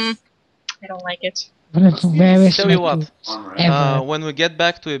 I don't like it. One of the rarest Tell you what, metals Alright. ever. when we get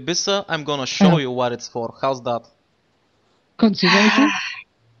back to Ibiza, I'm gonna show you what it's for. How's that? Consideration?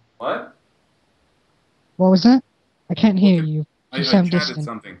 What? What was that? I can't hear you. I You sound chatted distant.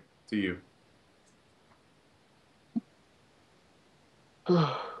 something to you.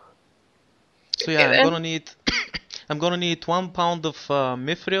 So yeah, Okay, I'm then. gonna need I'm gonna need 1 pound of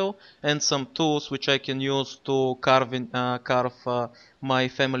mithril and some tools which I can use to carve my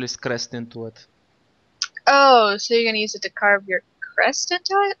family's crest into it. Oh, so you're gonna use it to carve your crest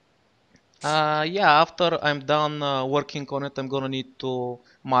into it? Yeah, after I'm done working on it, I'm gonna need to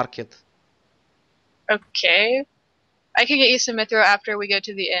mark it. Okay. I can get you some Mithra after we go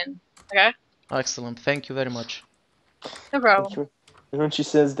to the inn. Okay? Excellent. Thank you very much. No problem. And when she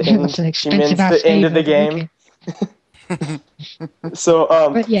says the That's end, an she means expensive ass the end of the favor, game. okay. So,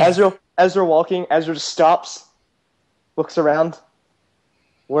 But yeah. Ezra walking, Ezra just stops, looks around.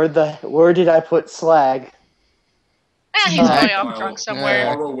 Where did I put Slag? He's Oh. probably off Meanwhile, drunk somewhere.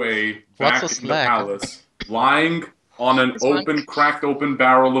 far away, What's back a in the slag? palace, lying on an This one. cracked open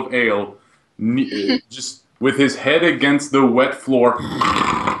barrel of ale, just with his head against the wet floor.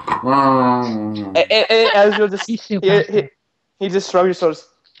 And Ezra just He's still past that. he just shrugs his shoulders.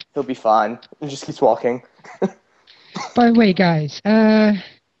 He'll be fine, and just keeps walking. By the way, guys,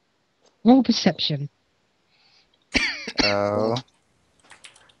 roll perception. Oh.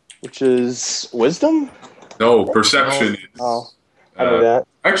 Which is wisdom? No, perception is. Oh, I know that.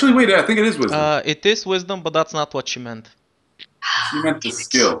 Actually, wait, I think it is wisdom. It is wisdom, but that's not what she meant. She meant the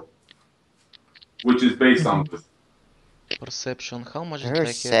skill, which is based on wisdom. Perception. How much did I have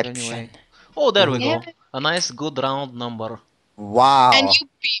Perception. anyway? Oh, there we Yeah. go. A nice, good round number. Wow. And you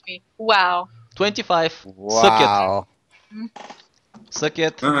beat me. Wow. 25. Wow. Suck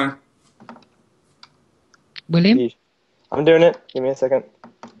it. Uh-huh. William? I'm doing it. Give me a second.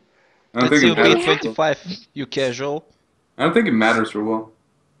 I don't Let's think see it you beat matters. 25, you casual. I don't think it matters for well.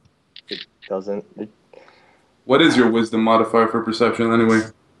 It doesn't. What is your wisdom modifier for perception anyway?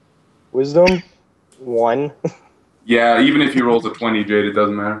 Wisdom 1. Yeah, even if he rolls a 20, Jade, it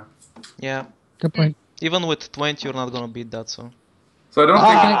doesn't matter. Yeah. Good point. Even with 20, you're not gonna beat that, so. So I don't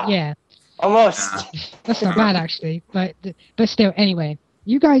think. But yeah, Almost. that's not bad actually. But still, anyway,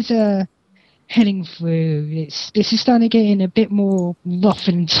 you guys are heading through. This is starting to get in a bit more rough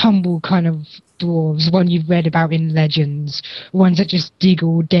and tumble kind of dwarves. One you've read about in legends. Ones that just dig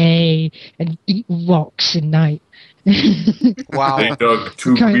all day and eat rocks at night. Wow. They dug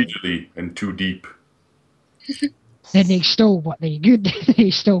too Okay. greedily and too deep. Then they stole what they dug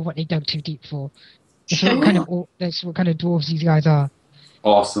too deep for. That's what kind of dwarves these guys are.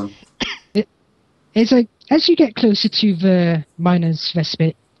 Awesome. It's like as you get closer to the miners'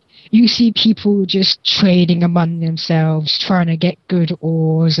 respite, you see people just trading among themselves, trying to get good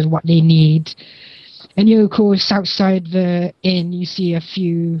ores and what they need. And you, of course, outside the inn, you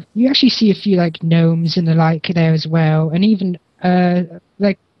actually see a few like gnomes and the like there as well, and even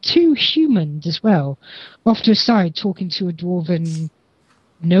like 2 humans as well, off to the side talking to a dwarven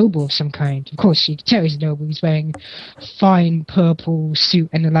noble of some kind. Of course, you can tell he's a noble. He's wearing a fine purple suit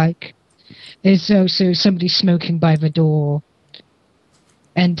and the like. There's also somebody smoking by the door.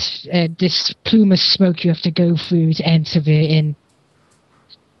 And this plume of smoke you have to go through to enter the inn.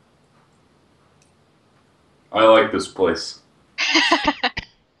 I like this place.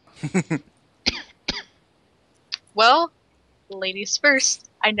 Well, ladies first.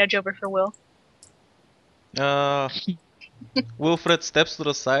 I nudge over for Will. Wilfred steps to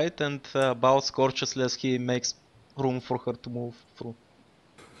the side and bows courteously as he makes room for her to move through.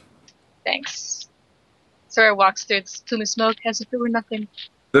 Thanks. Sarah walks through this plume of smoke as if it were nothing.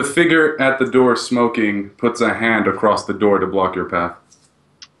 The figure at the door smoking puts a hand across the door to block your path.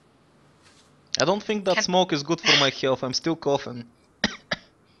 I don't think that smoke is good for my health, I'm still coughing.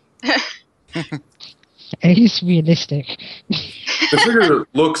 It is realistic. The figure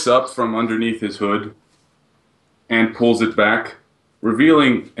looks up from underneath his hood and pulls it back,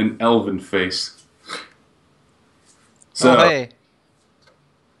 revealing an elven face. So, Oh, hey.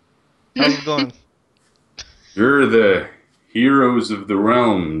 How's it going? you're the heroes of the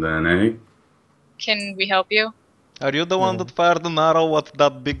realm, then, eh? Can we help you? Are you the one that fired an arrow at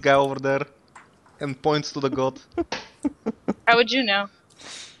that big guy over there? And points to the god? How would you know?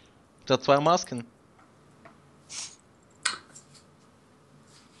 That's why I'm asking.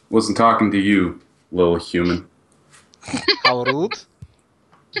 Wasn't talking to you, little human. How rude.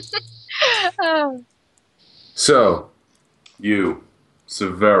 Oh, So, you,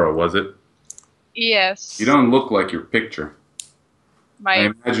 Severa, was it? yes. You don't look like your picture. I My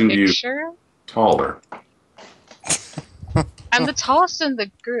imagined you picture? taller. I'm the tallest in the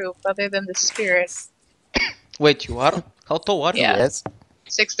group, other than the spirit. Wait, you are? How tall are you? Yeah. Yes.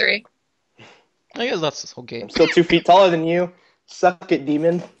 6'3". I guess that's okay. I'm still 2 feet taller than you. Suck it,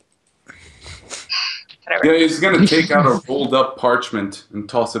 demon. Whatever. Yeah, he's gonna take out a rolled up parchment and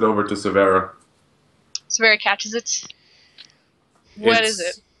toss it over to Severa. Severa catches it. What is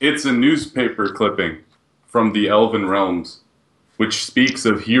it? It's a newspaper clipping from the Elven Realms, which speaks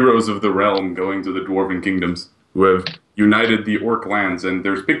of heroes of the realm going to the Dwarven kingdoms who have united the Orc lands, and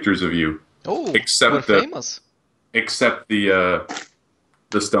there's pictures of you, Oh, Except we're the- famous. except the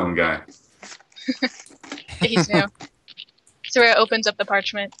stone guy. He's new. Severa opens up the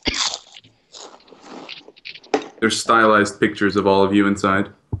parchment. There's stylized pictures of all of you inside.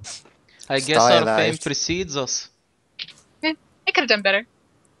 I guess our fame Stylized. precedes us. I could have done better.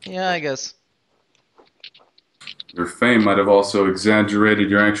 Yeah, I guess. Your fame might have also exaggerated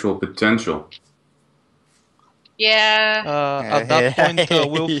your actual potential. Yeah. At that point,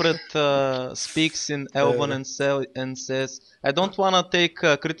 Wilfred speaks in Elven and says, I don't want to take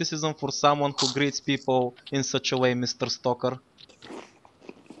criticism for someone who greets people in such a way, Mr. Stalker.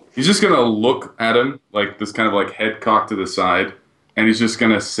 He's just gonna look at him, like this kind of like head cocked to the side, and he's just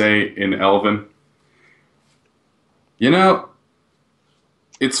gonna say in Elven, you know,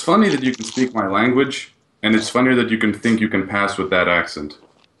 it's funny that you can speak my language, and it's funnier that you can think you can pass with that accent.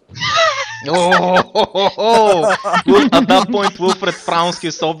 At that point, Wilfred frowns.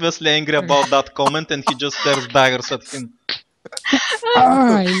 He's obviously angry about that comment, and he just stares daggers at him.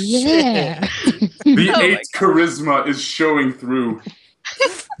 Oh, yeah. The Oh 8 my charisma is showing through.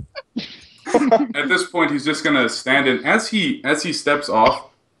 At this point, he's just gonna stand in. As he steps off,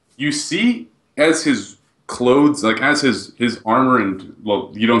 you see as his clothes, like as his armor and,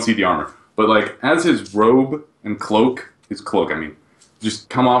 well, you don't see the armor, but like as his robe and cloak, I mean, just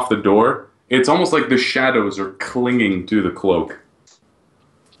come off the door. It's almost like the shadows are clinging to the cloak.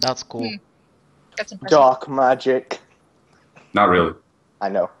 That's cool. That's impressive. Dark magic. Not really. I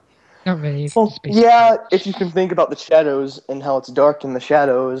know. Not really. Well, it's basically- yeah, if you can think about the shadows and how it's dark in the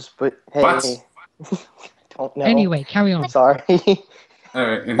shadows, but hey, What? don't know. Anyway, carry on. Sorry. All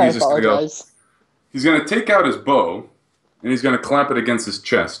right, and I he's just gonna go. apologize. He's gonna take out his bow, and he's gonna clamp it against his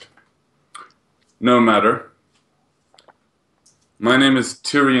chest. No matter. My name is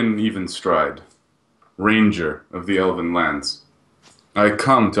Tyrion Evenstride, Ranger of the Elven Lands. I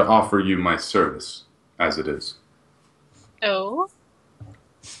come to offer you my service, as it is. Oh.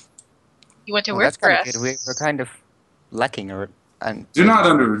 You want to Well, work that's for kind us? of good. We're kind of lacking and Do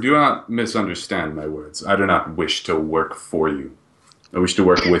not misunderstand my words. I do not wish to work for you. I wish to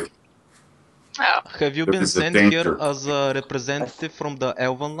work with you. Oh. Have you There been is a sent here danger. as a representative from the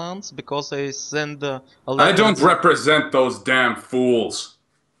Elven lands? Because I send a I letter. don't represent those damn fools.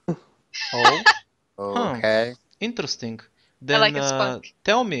 Oh, okay. interesting. Then like his spunk.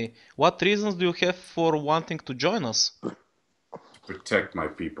 tell me, what reasons do you have for wanting to join us? Protect my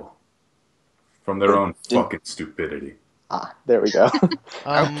people from their own fucking stupidity. Ah, there we go.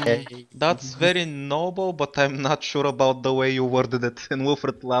 Okay. That's very noble, but I'm not sure about the way you worded it. And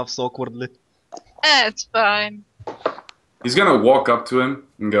Wilfred laughs awkwardly. It's fine. He's gonna walk up to him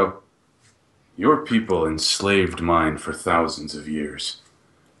and go, Your people enslaved mine for thousands of years.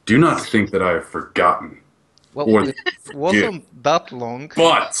 Do not think that I have forgotten. Well, Or it wasn't that long.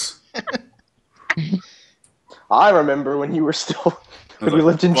 But I remember when you were still when we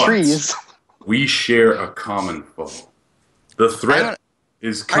lived in But trees. we share a common foe. The threat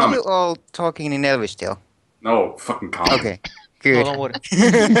is Are coming. you all talking in Elvish still? No, fucking common. Okay. No, Good. don't worry.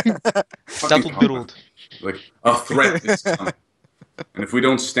 Fucking That would be common. rude. Like, a threat is coming. And if we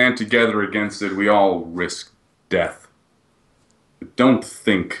don't stand together against it, we all risk death. But don't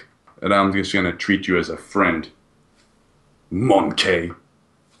think that I'm just gonna treat you as a friend. Monkey.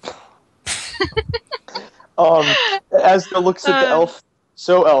 Asdale looks at the elf.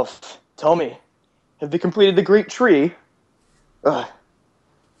 So, elf, tell me, have they completed the great tree? Ugh.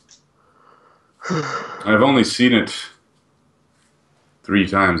 I've only seen it 3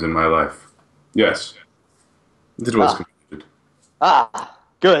 times in my life. Yes. It was completed. Ah,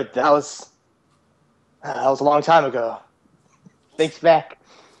 good. That was a long time ago. Thanks back.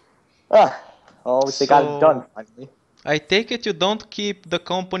 Well, at least they got So- it done finally. I take it you don't keep the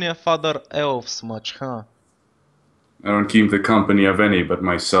company of other elves much, huh? I don't keep the company of any but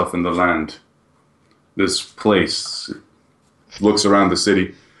myself and the land. This place looks around the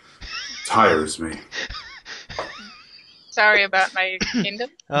city, tires me. Sorry about my kingdom.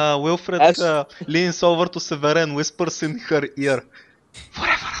 Wilfred As- leans over to Severa and whispers in her ear,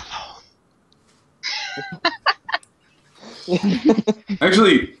 "Forever alone."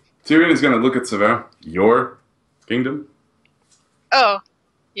 Actually, Tyrion is going to look at Severa. Your kingdom? Oh,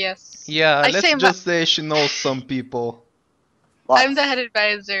 yes. Yeah, I let's say just say she knows some people. I'm the head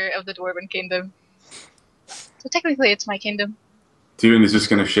advisor of the Dwarven Kingdom. So technically it's my kingdom. Tyrion is just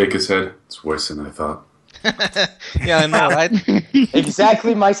going to shake his head. It's worse than I thought. Yeah, I know, right?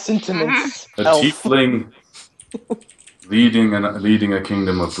 Exactly my sentiments. A elf. tiefling leading a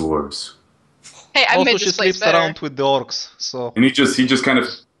kingdom of dwarves. Hey, I Also, made she this place sleeps better. around with the orcs, so... And he just kind of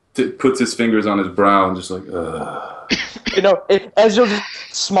puts his fingers on his brow and just like, ugh. You know, Ezreal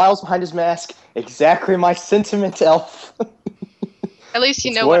just smiles behind his mask. Exactly my sentiments, elf. At least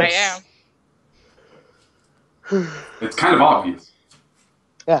you It's know what I worse. am. It's kind of obvious.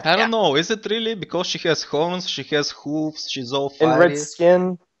 I don't know, is it really because she has horns, she has hooves, she's all And fiery? red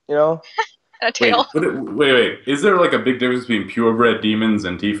skin, you know. And a Wait, tail. wait. Is there like a big difference between purebred demons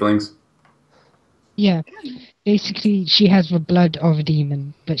and tieflings? Yeah. Basically, she has the blood of a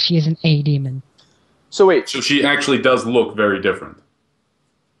demon, but she isn't a demon. So wait, So she actually does look very different.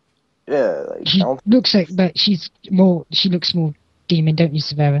 yeah, like, I She don't- looks like, but she looks more demon, don't you,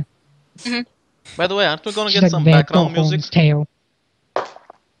 Severa? By the way, aren't we gonna She's get like some red, background got horns, music? tail.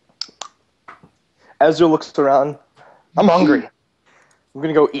 Ezra looks around. I'm hungry. I'm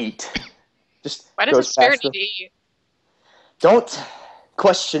gonna go eat. Just Why does a goes spirit past the- need to eat? Don't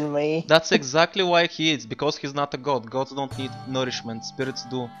question me. That's exactly why he eats, because he's not a god. Gods don't need nourishment, spirits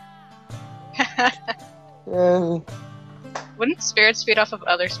do. Um, Wouldn't spirits feed off of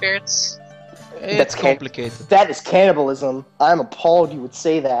other spirits? It's That's complicated. that is cannibalism. I'm appalled you would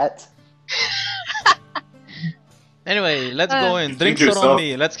say that. Anyway, let's go in. You Drinks think are on yourself-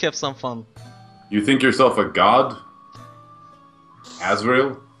 me, let's have some fun. You think yourself a god?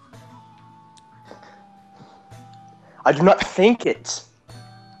 Azrael? I do not think it,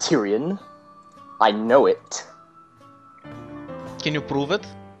 Tyrion. I know it. Can you prove it?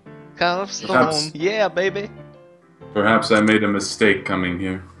 Carve stone, Perhaps. yeah baby! Perhaps I made a mistake coming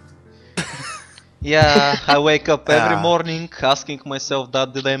here. Yeah, I wake up every Ah. morning asking myself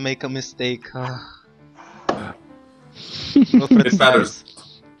that did I make a mistake? Wilfred It matters.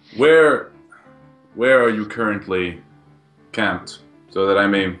 sighs. Where are you currently camped, so that I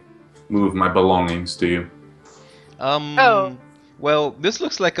may move my belongings to you? Oh. Well, this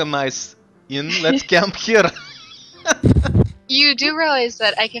looks like a nice inn. Let's camp here. You do realize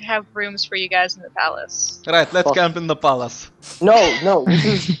that I can have rooms for you guys in the palace. Right, let's Fuck. camp in the palace. No,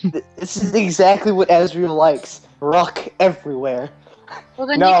 this is exactly what Ezreal likes. Rock everywhere. Well,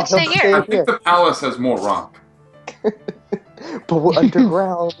 then No, you can stay he'll here. I think the palace has more rock. But we're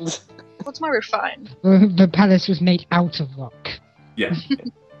underground. What's more refined? The palace was made out of rock. Yeah,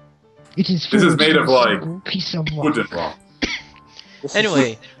 It is This is forged made in of, a like, single piece of rock. wooden rock. This is-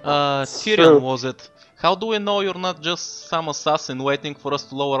 Anyway, True. Tyrion was it? How do we know you're not just some assassin waiting for us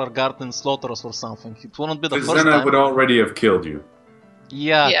to lower our guard and slaughter us or something? It wouldn't be the Because first then I time. would already have killed you.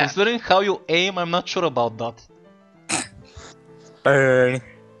 Yeah, Yeah. considering how you aim, I'm not sure about that. Burn.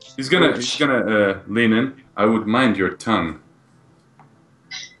 He's gonna lean in. I would mind your tongue.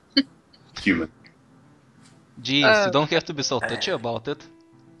 Human. Jeez, you don't have to be so touchy about it.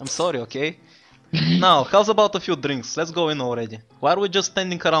 I'm sorry, okay? Now, how's about a few drinks? Let's go in already. Why are we just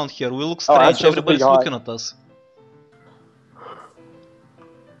standing around here? We look Oh, that strange, smells everybody's pretty hot. looking at us.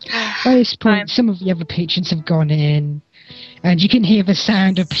 By this Fine. point, some of the other patrons have gone in, and you can hear the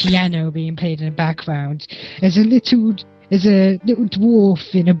sound of piano being played in the background. There's a little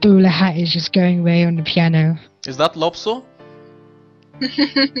dwarf in a bowler hat is just going away on the piano. Is that Lopso?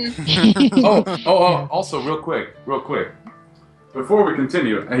 Also, real quick. Before we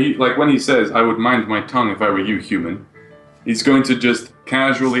continue, when he says, I would mind my tongue if I were you, human, he's going to just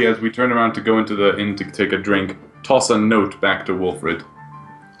casually, as we turn around to go into the inn to take a drink, toss a note back to Wilfred.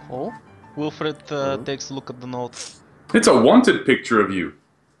 Oh? Wilfred takes a look at the note. It's a wanted picture of you.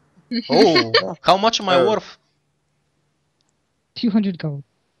 Oh, how much am I worth? 200 gold.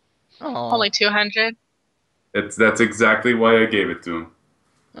 Oh, Only 200. That's exactly why I gave it to him.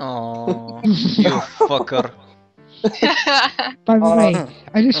 oh, you fucker. By the way,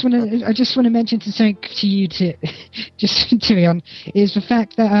 I just wanna mention something to you, Tyrion, is the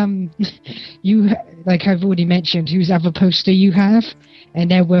fact that you, like I've already mentioned, whose other poster you have, and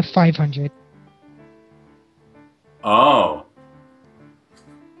they're worth 500.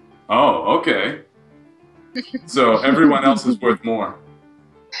 Oh, okay. So everyone else is worth more.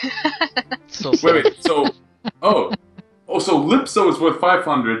 So sad. Wait. So Lipso is worth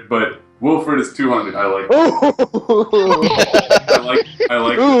 500, but Wilfred is 200. I like. Ooh, I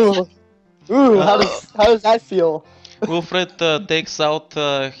like. ooh, how does that feel? Wilfred takes out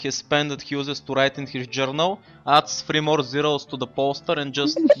his pen that he uses to write in his journal, adds 3 more zeros to the poster, and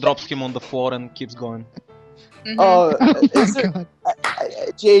just drops him on the floor and keeps going. Mhm. Oh Is my there, god.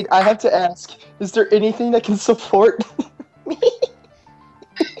 Jade, I have to ask, is there anything that can support me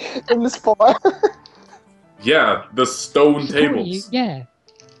in this bar? Yeah, the stone Support you, tables. yeah.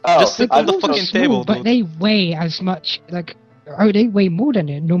 Oh, Just sit But on the they're also fucking small, table, but dude. they weigh as much, they weigh more than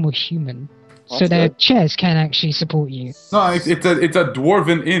a normal human. So That's their good. chairs can actually support you. No, it's a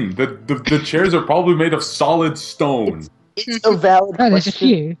dwarven inn. The chairs are probably made of solid stone. It's a valid Oh, there's a question.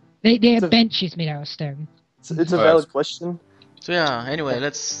 few. They It's have a- benches made out of stone. It's a Oh, valid yes. question. So yeah, anyway,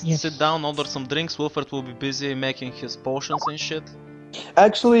 let's Yes. sit down, order some drinks. Wilfred will be busy making his potions and shit.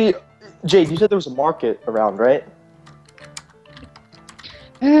 Actually, Jade, you said there was a market around, right?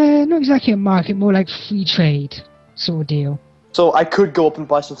 Not exactly a market, more like free trade sort of deal. So I could go up and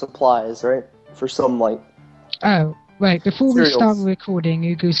buy some supplies, right? For some like Oh, right. Before we start cereals. recording,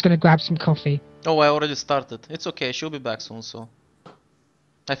 Ugu's gonna grab some coffee. Oh, I already started. It's okay, she'll be back soon, so.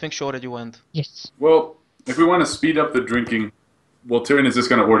 I think she already went. Yes. Well, if we want to speed up the drinking, well, Tyrion is just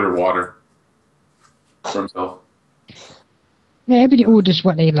going to order water for himself. Yeah, everybody orders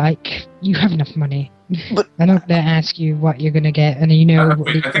what they like. You have enough money. But- I'm not gonna ask you what you're gonna get, and you know what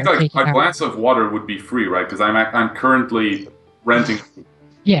Wait, you're I think gonna like take it a out. glass of water would be free, right? Because I'm currently renting.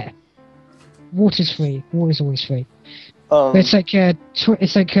 Yeah. Water's free. Water's always free. But it's like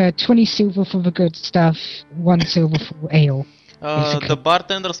 20 silver for the good stuff, 1 silver for ale. Basically. The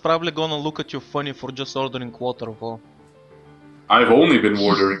bartender's probably gonna look at you funny for just ordering water, though. I've only been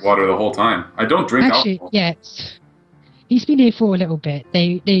ordering water the whole time. I don't drink Actually, alcohol. yeah. He's been here for a little bit.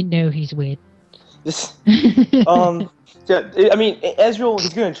 They know he's weird. This, yeah, I mean, Ezreal,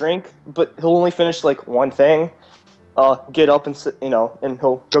 he's gonna drink, but he'll only finish like one thing. Get up and sit, and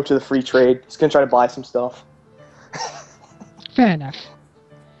he'll go to the free trade. He's gonna try to buy some stuff. Fair enough.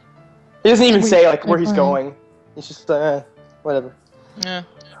 He doesn't even Wait, say like where he's fine. going. He's just whatever. Yeah,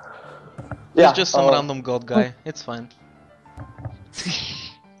 Yeah. he's just some random god guy. It's fine.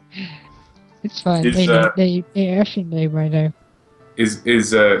 It's fine. Is, They know. They actually know by now. Is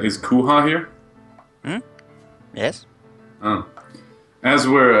Kuha here? Yes? Oh. As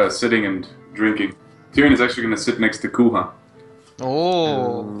we're sitting and drinking, Tyrion is actually going to sit next to Kuha.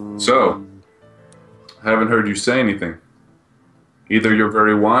 Oh. So, I haven't heard you say anything. Either you're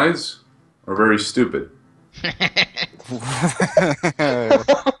very wise or very stupid.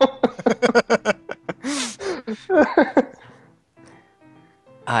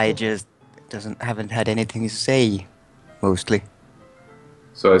 I just haven't had anything to say, mostly.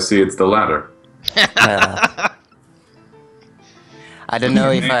 So I see it's the latter. I don't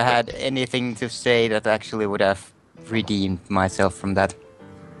know if I had anything to say that actually would have redeemed myself from that.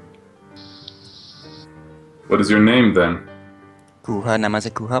 What is your name then? Kuha, namase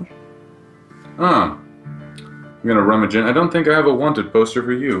Kuha. Ah. I'm gonna rummage in. I don't think I have a wanted poster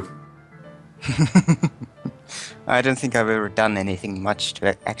for you. I don't think I've ever done anything much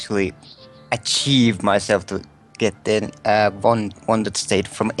to actually achieve myself to get the wanted state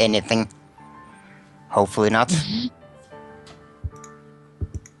from anything. Hopefully not.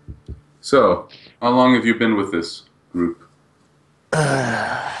 So, how long have you been with this group?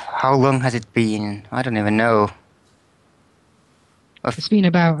 How long has it been? I don't even know. It's been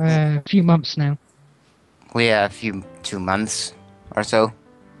about a few months now. Well, yeah, 2 months or so.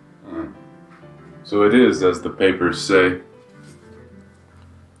 So it is, as the papers say.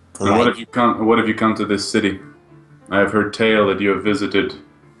 And what have you come to this city? I have heard tale that you have visited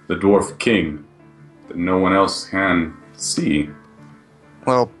the dwarf king, that no one else can see.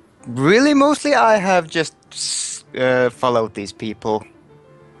 Well, really, mostly I have just followed these people.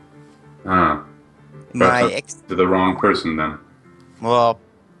 Ah, My perhaps ex. to the wrong person then. Well,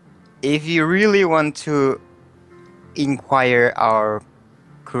 if you really want to inquire our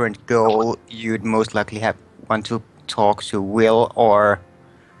current goal, you'd most likely want to talk to Will or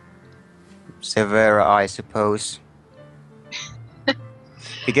Severa, I suppose.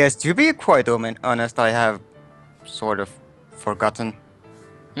 Because to be quite honest, I have sort of forgotten.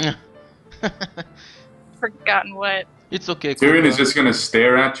 Forgotten what? It's okay, Tyrion is Kuha. just gonna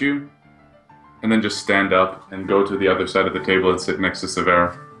stare at you, and then just stand up and go to the other side of the table and sit next to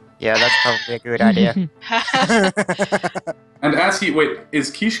Severa. Yeah, that's probably a good idea. And as he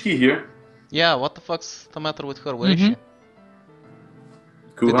is Kishki here? Yeah, what the fuck's the matter with her? Where is she? Mhm.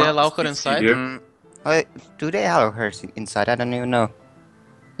 Did they Kuha, allow is her Kishki inside? here? Do they allow her inside? I don't even know.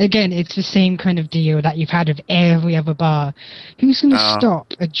 Again, it's the same kind of deal that you've had with every other bar. Who's going to Oh.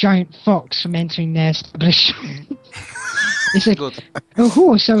 stop a giant fox from entering their establishment? It's like, Good. a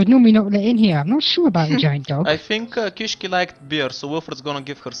horse I would normally not let in here. I'm not sure about a giant dog. I think Kishki liked beer, so Wilfred's gonna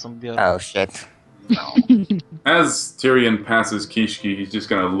give her some beer. Oh shit. As Tyrion passes Kishki, he's just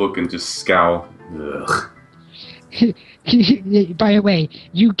gonna look and just scowl. Ugh. By the way,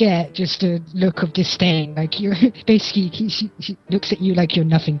 you get just a look of disdain. Like you, basically, she looks at you like you're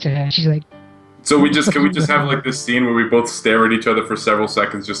nothing to her. She's like, So can we just have like this scene where we both stare at each other for several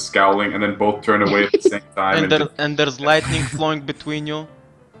seconds, just scowling, and then both turn away at the same time? And there's lightning flowing between you.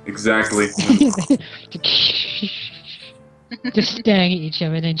 Exactly. just staring at each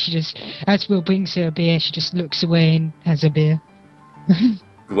other. And then she just, as Will brings her a beer, she just looks away and has a beer.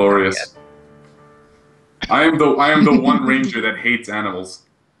 Glorious. I am the one ranger that hates animals.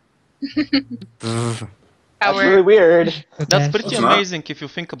 That's Our really weird. That's pretty It's not. amazing if you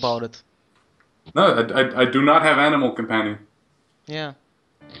think about it. No, I do not have animal companion. Yeah.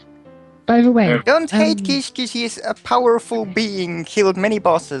 By the way, Don't hate Kish. Kish is a powerful being, killed many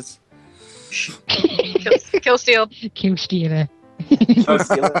bosses. Kill steal. Kill Stealer.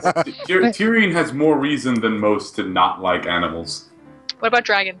 Tyrion has more reason than most to not like animals. What about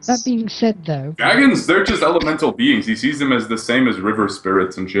dragons? That being said, though, Dragons, they're just elemental beings. He sees them as the same as river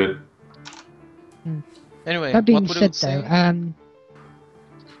spirits and shit. Anyway, that being what were you said, though, saying?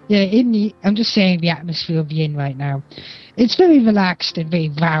 yeah, I'm just saying the atmosphere of the inn right now. It's very relaxed and very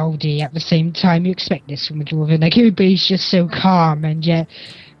rowdy at the same time. You expect this from a dwarven. Like, everybody's just so calm, and yet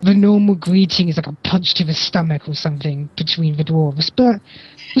the normal greeting is like a punch to the stomach or something between the dwarves. But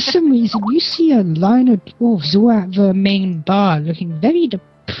for some reason, you see a line of dwarves all at the main bar looking very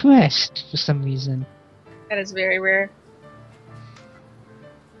depressed for some reason. That is very rare.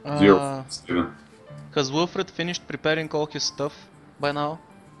 Zero. Steven. Has Wilfred finished preparing all his stuff by now?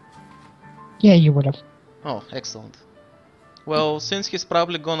 Yeah, you would have. Oh, excellent. Well, since he's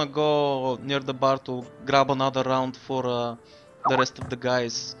probably gonna go near the bar to grab another round for the rest of the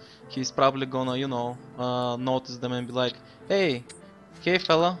guys, he's probably gonna, you know, notice them and be like, hey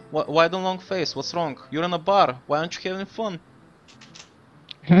fella, why the long face? What's wrong? You're in a bar, why aren't you having fun?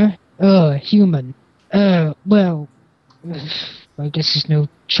 Huh? Oh, human. Well, I guess there's no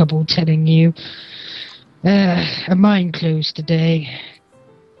trouble telling you. A mine closed today.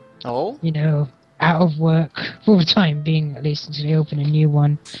 Oh? You know, out of work for the time being, at least until they open a new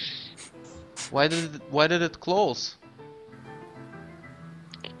one. Why did it close?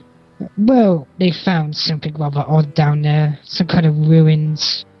 Well, they found something rather odd down there. Some kind of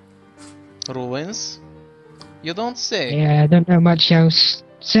ruins. Ruins? You don't say. Yeah, I don't know much else.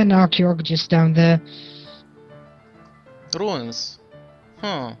 Sent archaeologists down there. Ruins.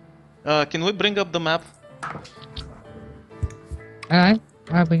 Huh. Can we bring up the map? Alright,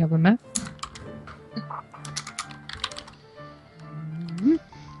 I'll bring up a map.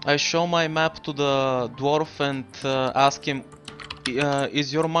 I show my map to the dwarf and ask him,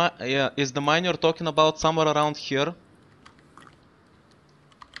 is the mine you're talking about somewhere around here?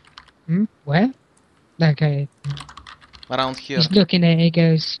 Where? Okay. Around here. He's looking at it, he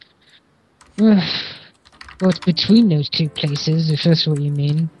goes, what's between those two places, if that's what you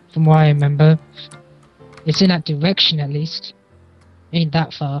mean, from what I remember. It's in that direction, at least. Ain't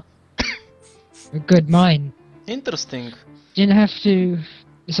that far. A good mine. Interesting. Didn't have to...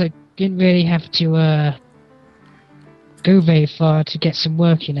 It's like, didn't really have to, go very far to get some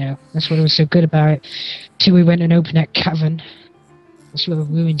work, you know. That's what was so good about it. Till we went and opened that cavern. That's where the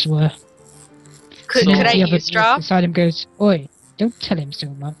ruins were. Could And then I the other use straw? beside him goes, oi, don't tell him so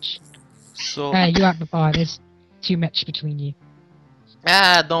much. So... You at the bar, there's too much between you.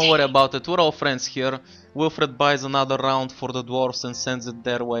 Don't worry about it, we're all friends here. Wilfred buys another round for the dwarves and sends it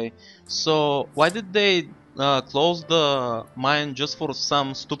their way. So, why did they close the mine just for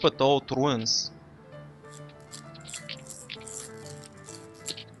some stupid old ruins?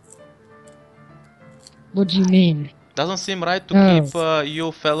 What do you mean? Doesn't seem right to keep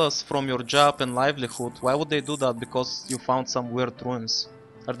you fellas from your job and livelihood. Why would they do that? Because you found some weird ruins.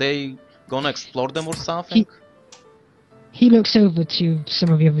 Are they gonna explore them or something? He looks over to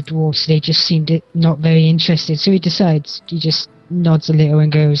some of the other dwarves. They just seemed not very interested. So he decides, he just nods a little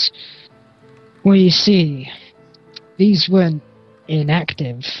and goes, well, you see, these weren't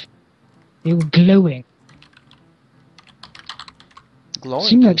inactive. They were glowing. Glowing?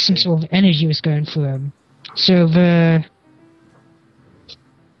 Seemed like some sort of energy was going through them. So the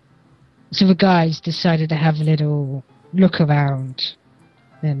guys decided to have a little look around.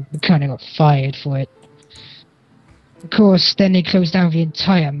 And we kind of got fired for it. Of course, then they closed down the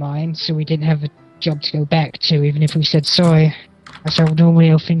entire mine, so we didn't have a job to go back to, even if we said sorry. That's how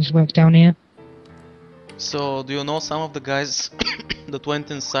normally things work down here. So, do you know some of the guys that went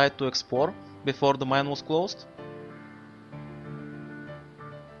inside to explore before the mine was closed?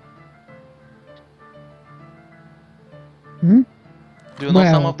 Hmm? Do you know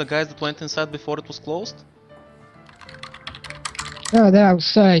some Well- of the guys that went inside before it was closed? Oh, they're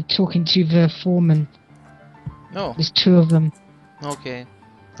outside talking to the foreman. No. There's two of them. Okay.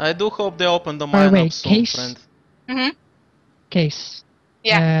 I do hope they open the By the mine way, up soon, Case? friend. Mm-hmm. Case.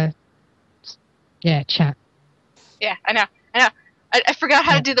 Yeah. Yeah, chat. Yeah, I know. I forgot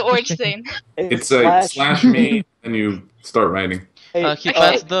how to do the orange thing. It's a slash me, and you start writing. Hey, He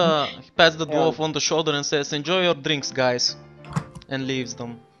pats the dwarf on the shoulder and says, "Enjoy your drinks, guys," and leaves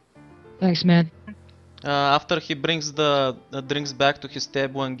them. Thanks, man. After he brings the drinks back to his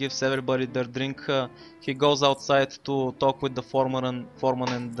table and gives everybody their drink, he goes outside to talk with the foreman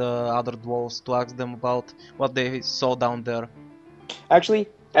and the other dwarves to ask them about what they saw down there. Actually,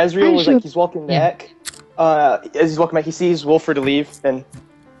 Azriel was like, he's walking back. As he's walking back, he sees Wilfred leave, and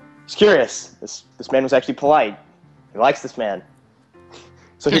He's curious. This man was actually polite. He likes this man.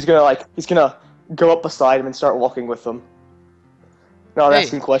 So he's gonna go up beside him and start walking with him. Not Hey.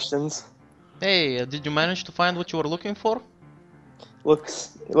 asking questions. Hey, did you manage to find what you were looking for?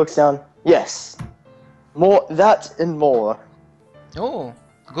 He looks down. Yes. More that and more. Oh,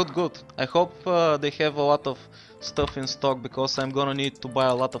 good. I hope they have a lot of stuff in stock because I'm gonna need to buy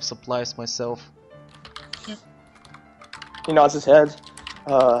a lot of supplies myself. He nods his head,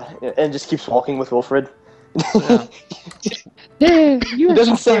 and just keeps walking with Wilfred. Yeah. There, you He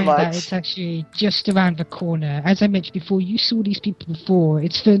doesn't actually say find that much. it's actually just around the corner. As I mentioned before, you saw these people before.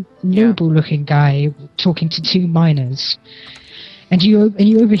 It's the noble-looking guy talking to two miners, and you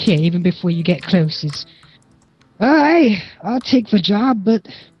overhear even before you get close. Is, I'll take the job, but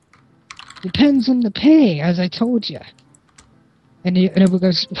depends on the pay, as I told you. And the other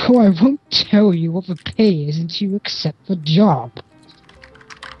goes, oh, I won't tell you what the pay is until you accept the job.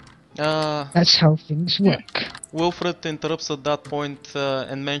 That's how things work. Wilfred interrupts at that point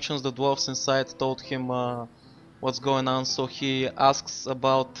and mentions the dwarves inside told him what's going on, so he asks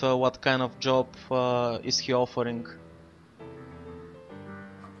about what kind of job is he offering.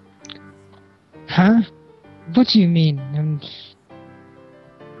 Huh? What do you mean?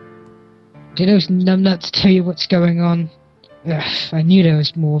 Did those numbnuts tell you what's going on? Ugh, I knew there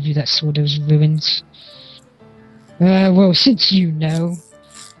was more of you that saw those ruins. Well, since you know,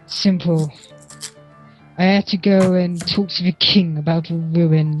 simple. I had to go and talk to the king about the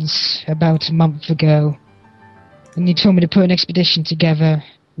ruins about a month ago. And he told me to put an expedition together.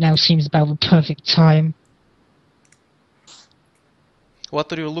 Now seems about the perfect time.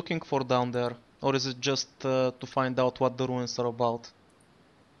 What are you looking for down there? Or is it just to find out what the ruins are about?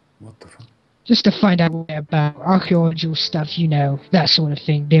 What the fuck? Just to find out about archaeological stuff, you know, that sort of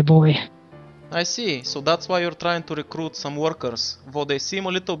thing, dear boy. I see, so that's why you're trying to recruit some workers, though they seem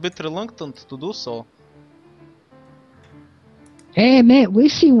a little bit reluctant to do so. Hey, mate, we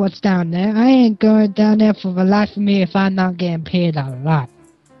see what's down there. I ain't going down there for the life of me if I'm not getting paid a lot.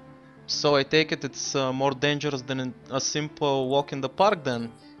 So I take it it's more dangerous than a simple walk in the park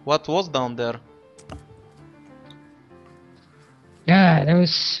then? What was down there? Yeah, there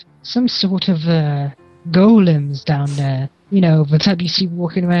was some sort of, golems down there. You know, the type you see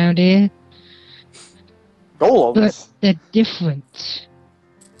walking around here. Golems. But they're different.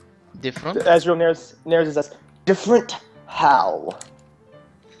 Different? Ezreal narrates his as different. How?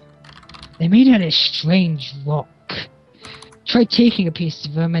 They made out of strange rock. Tried taking a piece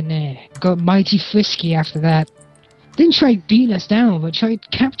of them and got mighty frisky after that. Didn't try beating us down, but tried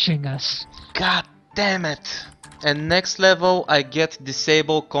capturing us. God damn it! And next level I get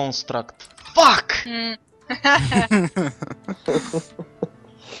disable construct. Fuck! Mm.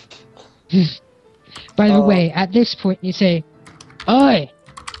 By the way, at this point you say, Oi!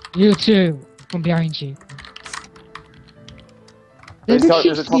 You two! From behind you. There Is it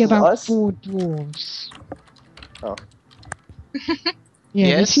seems to be talking to about us? 4 dwarves. Oh.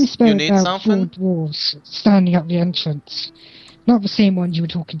 Yeah, there Yes, seems to be you need about 4 something? dwarves standing at the entrance. Not the same ones you were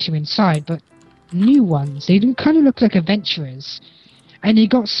talking to inside, but new ones. They kind of look like adventurers. And they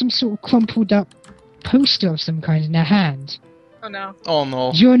got some sort of crumpled up poster of some kind in their hand. Oh no. Oh no.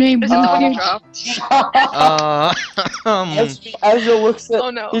 Is your name Is it the one you Wilfred? dropped? Ezreal looks at.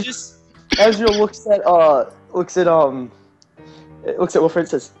 Oh no. He just. Ezreal looks at Wilfred and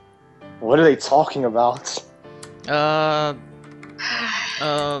says, "What are they talking about?" He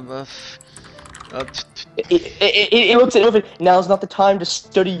looks at Wilfred. Now's not the time to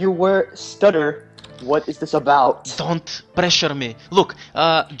stutter your stutter. What is this about? Don't pressure me. Look,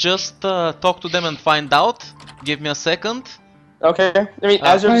 just talk to them and find out. Give me a second. Okay. I mean, Wait,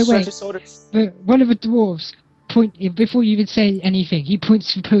 Ezreal wait. stretches shoulders. But one of the dwarves before you even say anything, he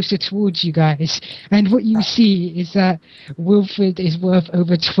points the poster towards you guys, and what you see is that Wilfred is worth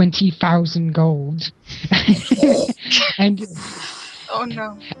over 20,000 gold. and Oh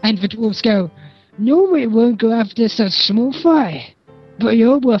no. and the dwarves go, no, we won't go after such small fry, but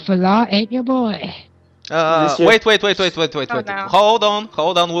you're worth a lot, ain't you, boy? Wait. Oh, no. Hold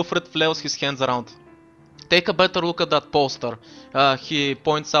on. Wilfred flails his hands around. Take a better look at that poster. He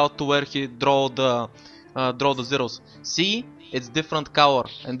points out to where he draw the zeros. See? It's different color,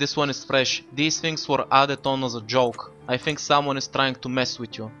 and this one is fresh. These things were added on as a joke. I think someone is trying to mess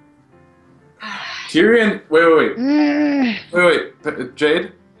with you. Tyrion, wait,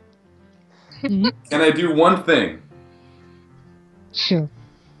 Jade, Mhm. can I do one thing? Sure.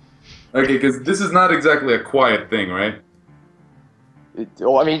 Okay, because this is not exactly a quiet thing, right?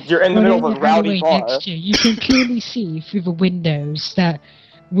 Well, I mean, you're in the Well, middle in of a the rowdy alleyway bar. next to you, you can clearly see through the windows that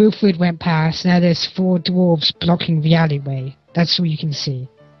Wilfred went past. Now there's 4 dwarves blocking the alleyway. That's all you can see.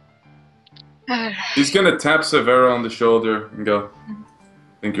 He's gonna tap Severa on the shoulder and go,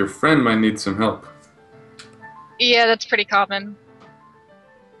 think your friend might need some help. Yeah, that's pretty common.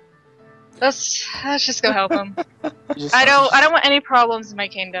 Let's just go help him. I don't want any problems in my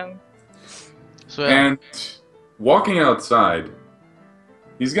kingdom. So yeah. And walking outside,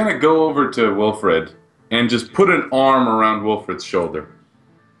 he's gonna go over to Wilfred and just put an arm around Wilfred's shoulder.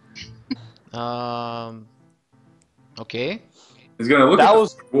 Okay. He's gonna look at the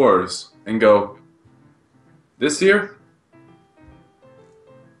dwarves and go, this here,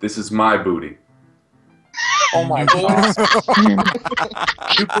 this is my booty. Oh my god.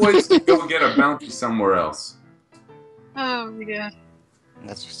 You boys can go get a bounty somewhere else. Oh my god.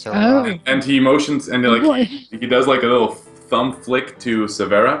 That's so Oh. wrong. And he motions and like What? he does like a little thumb flick to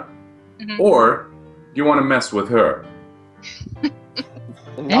Severa. Mhm. Or you want to mess with her?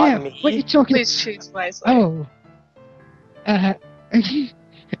 Not Yeah, me. what you talking? Please choose wisely. Oh.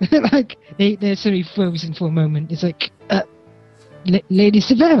 Like they're sort of frozen for a moment. It's like, Lady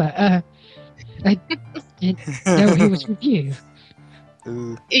Severa, I didn't know he was with you.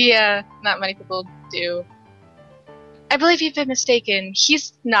 Ooh. Yeah, not many people do. I believe you've been mistaken.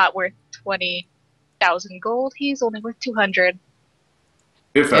 He's not worth 20,000 gold. He's only worth 200.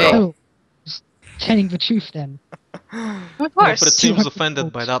 If at all. Oh, just telling the truth then. Of Wilfred course. seems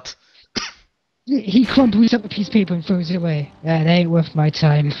offended by that. He crumples up a piece of paper and throws it away. That ain't worth my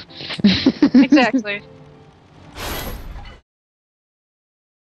time. Exactly.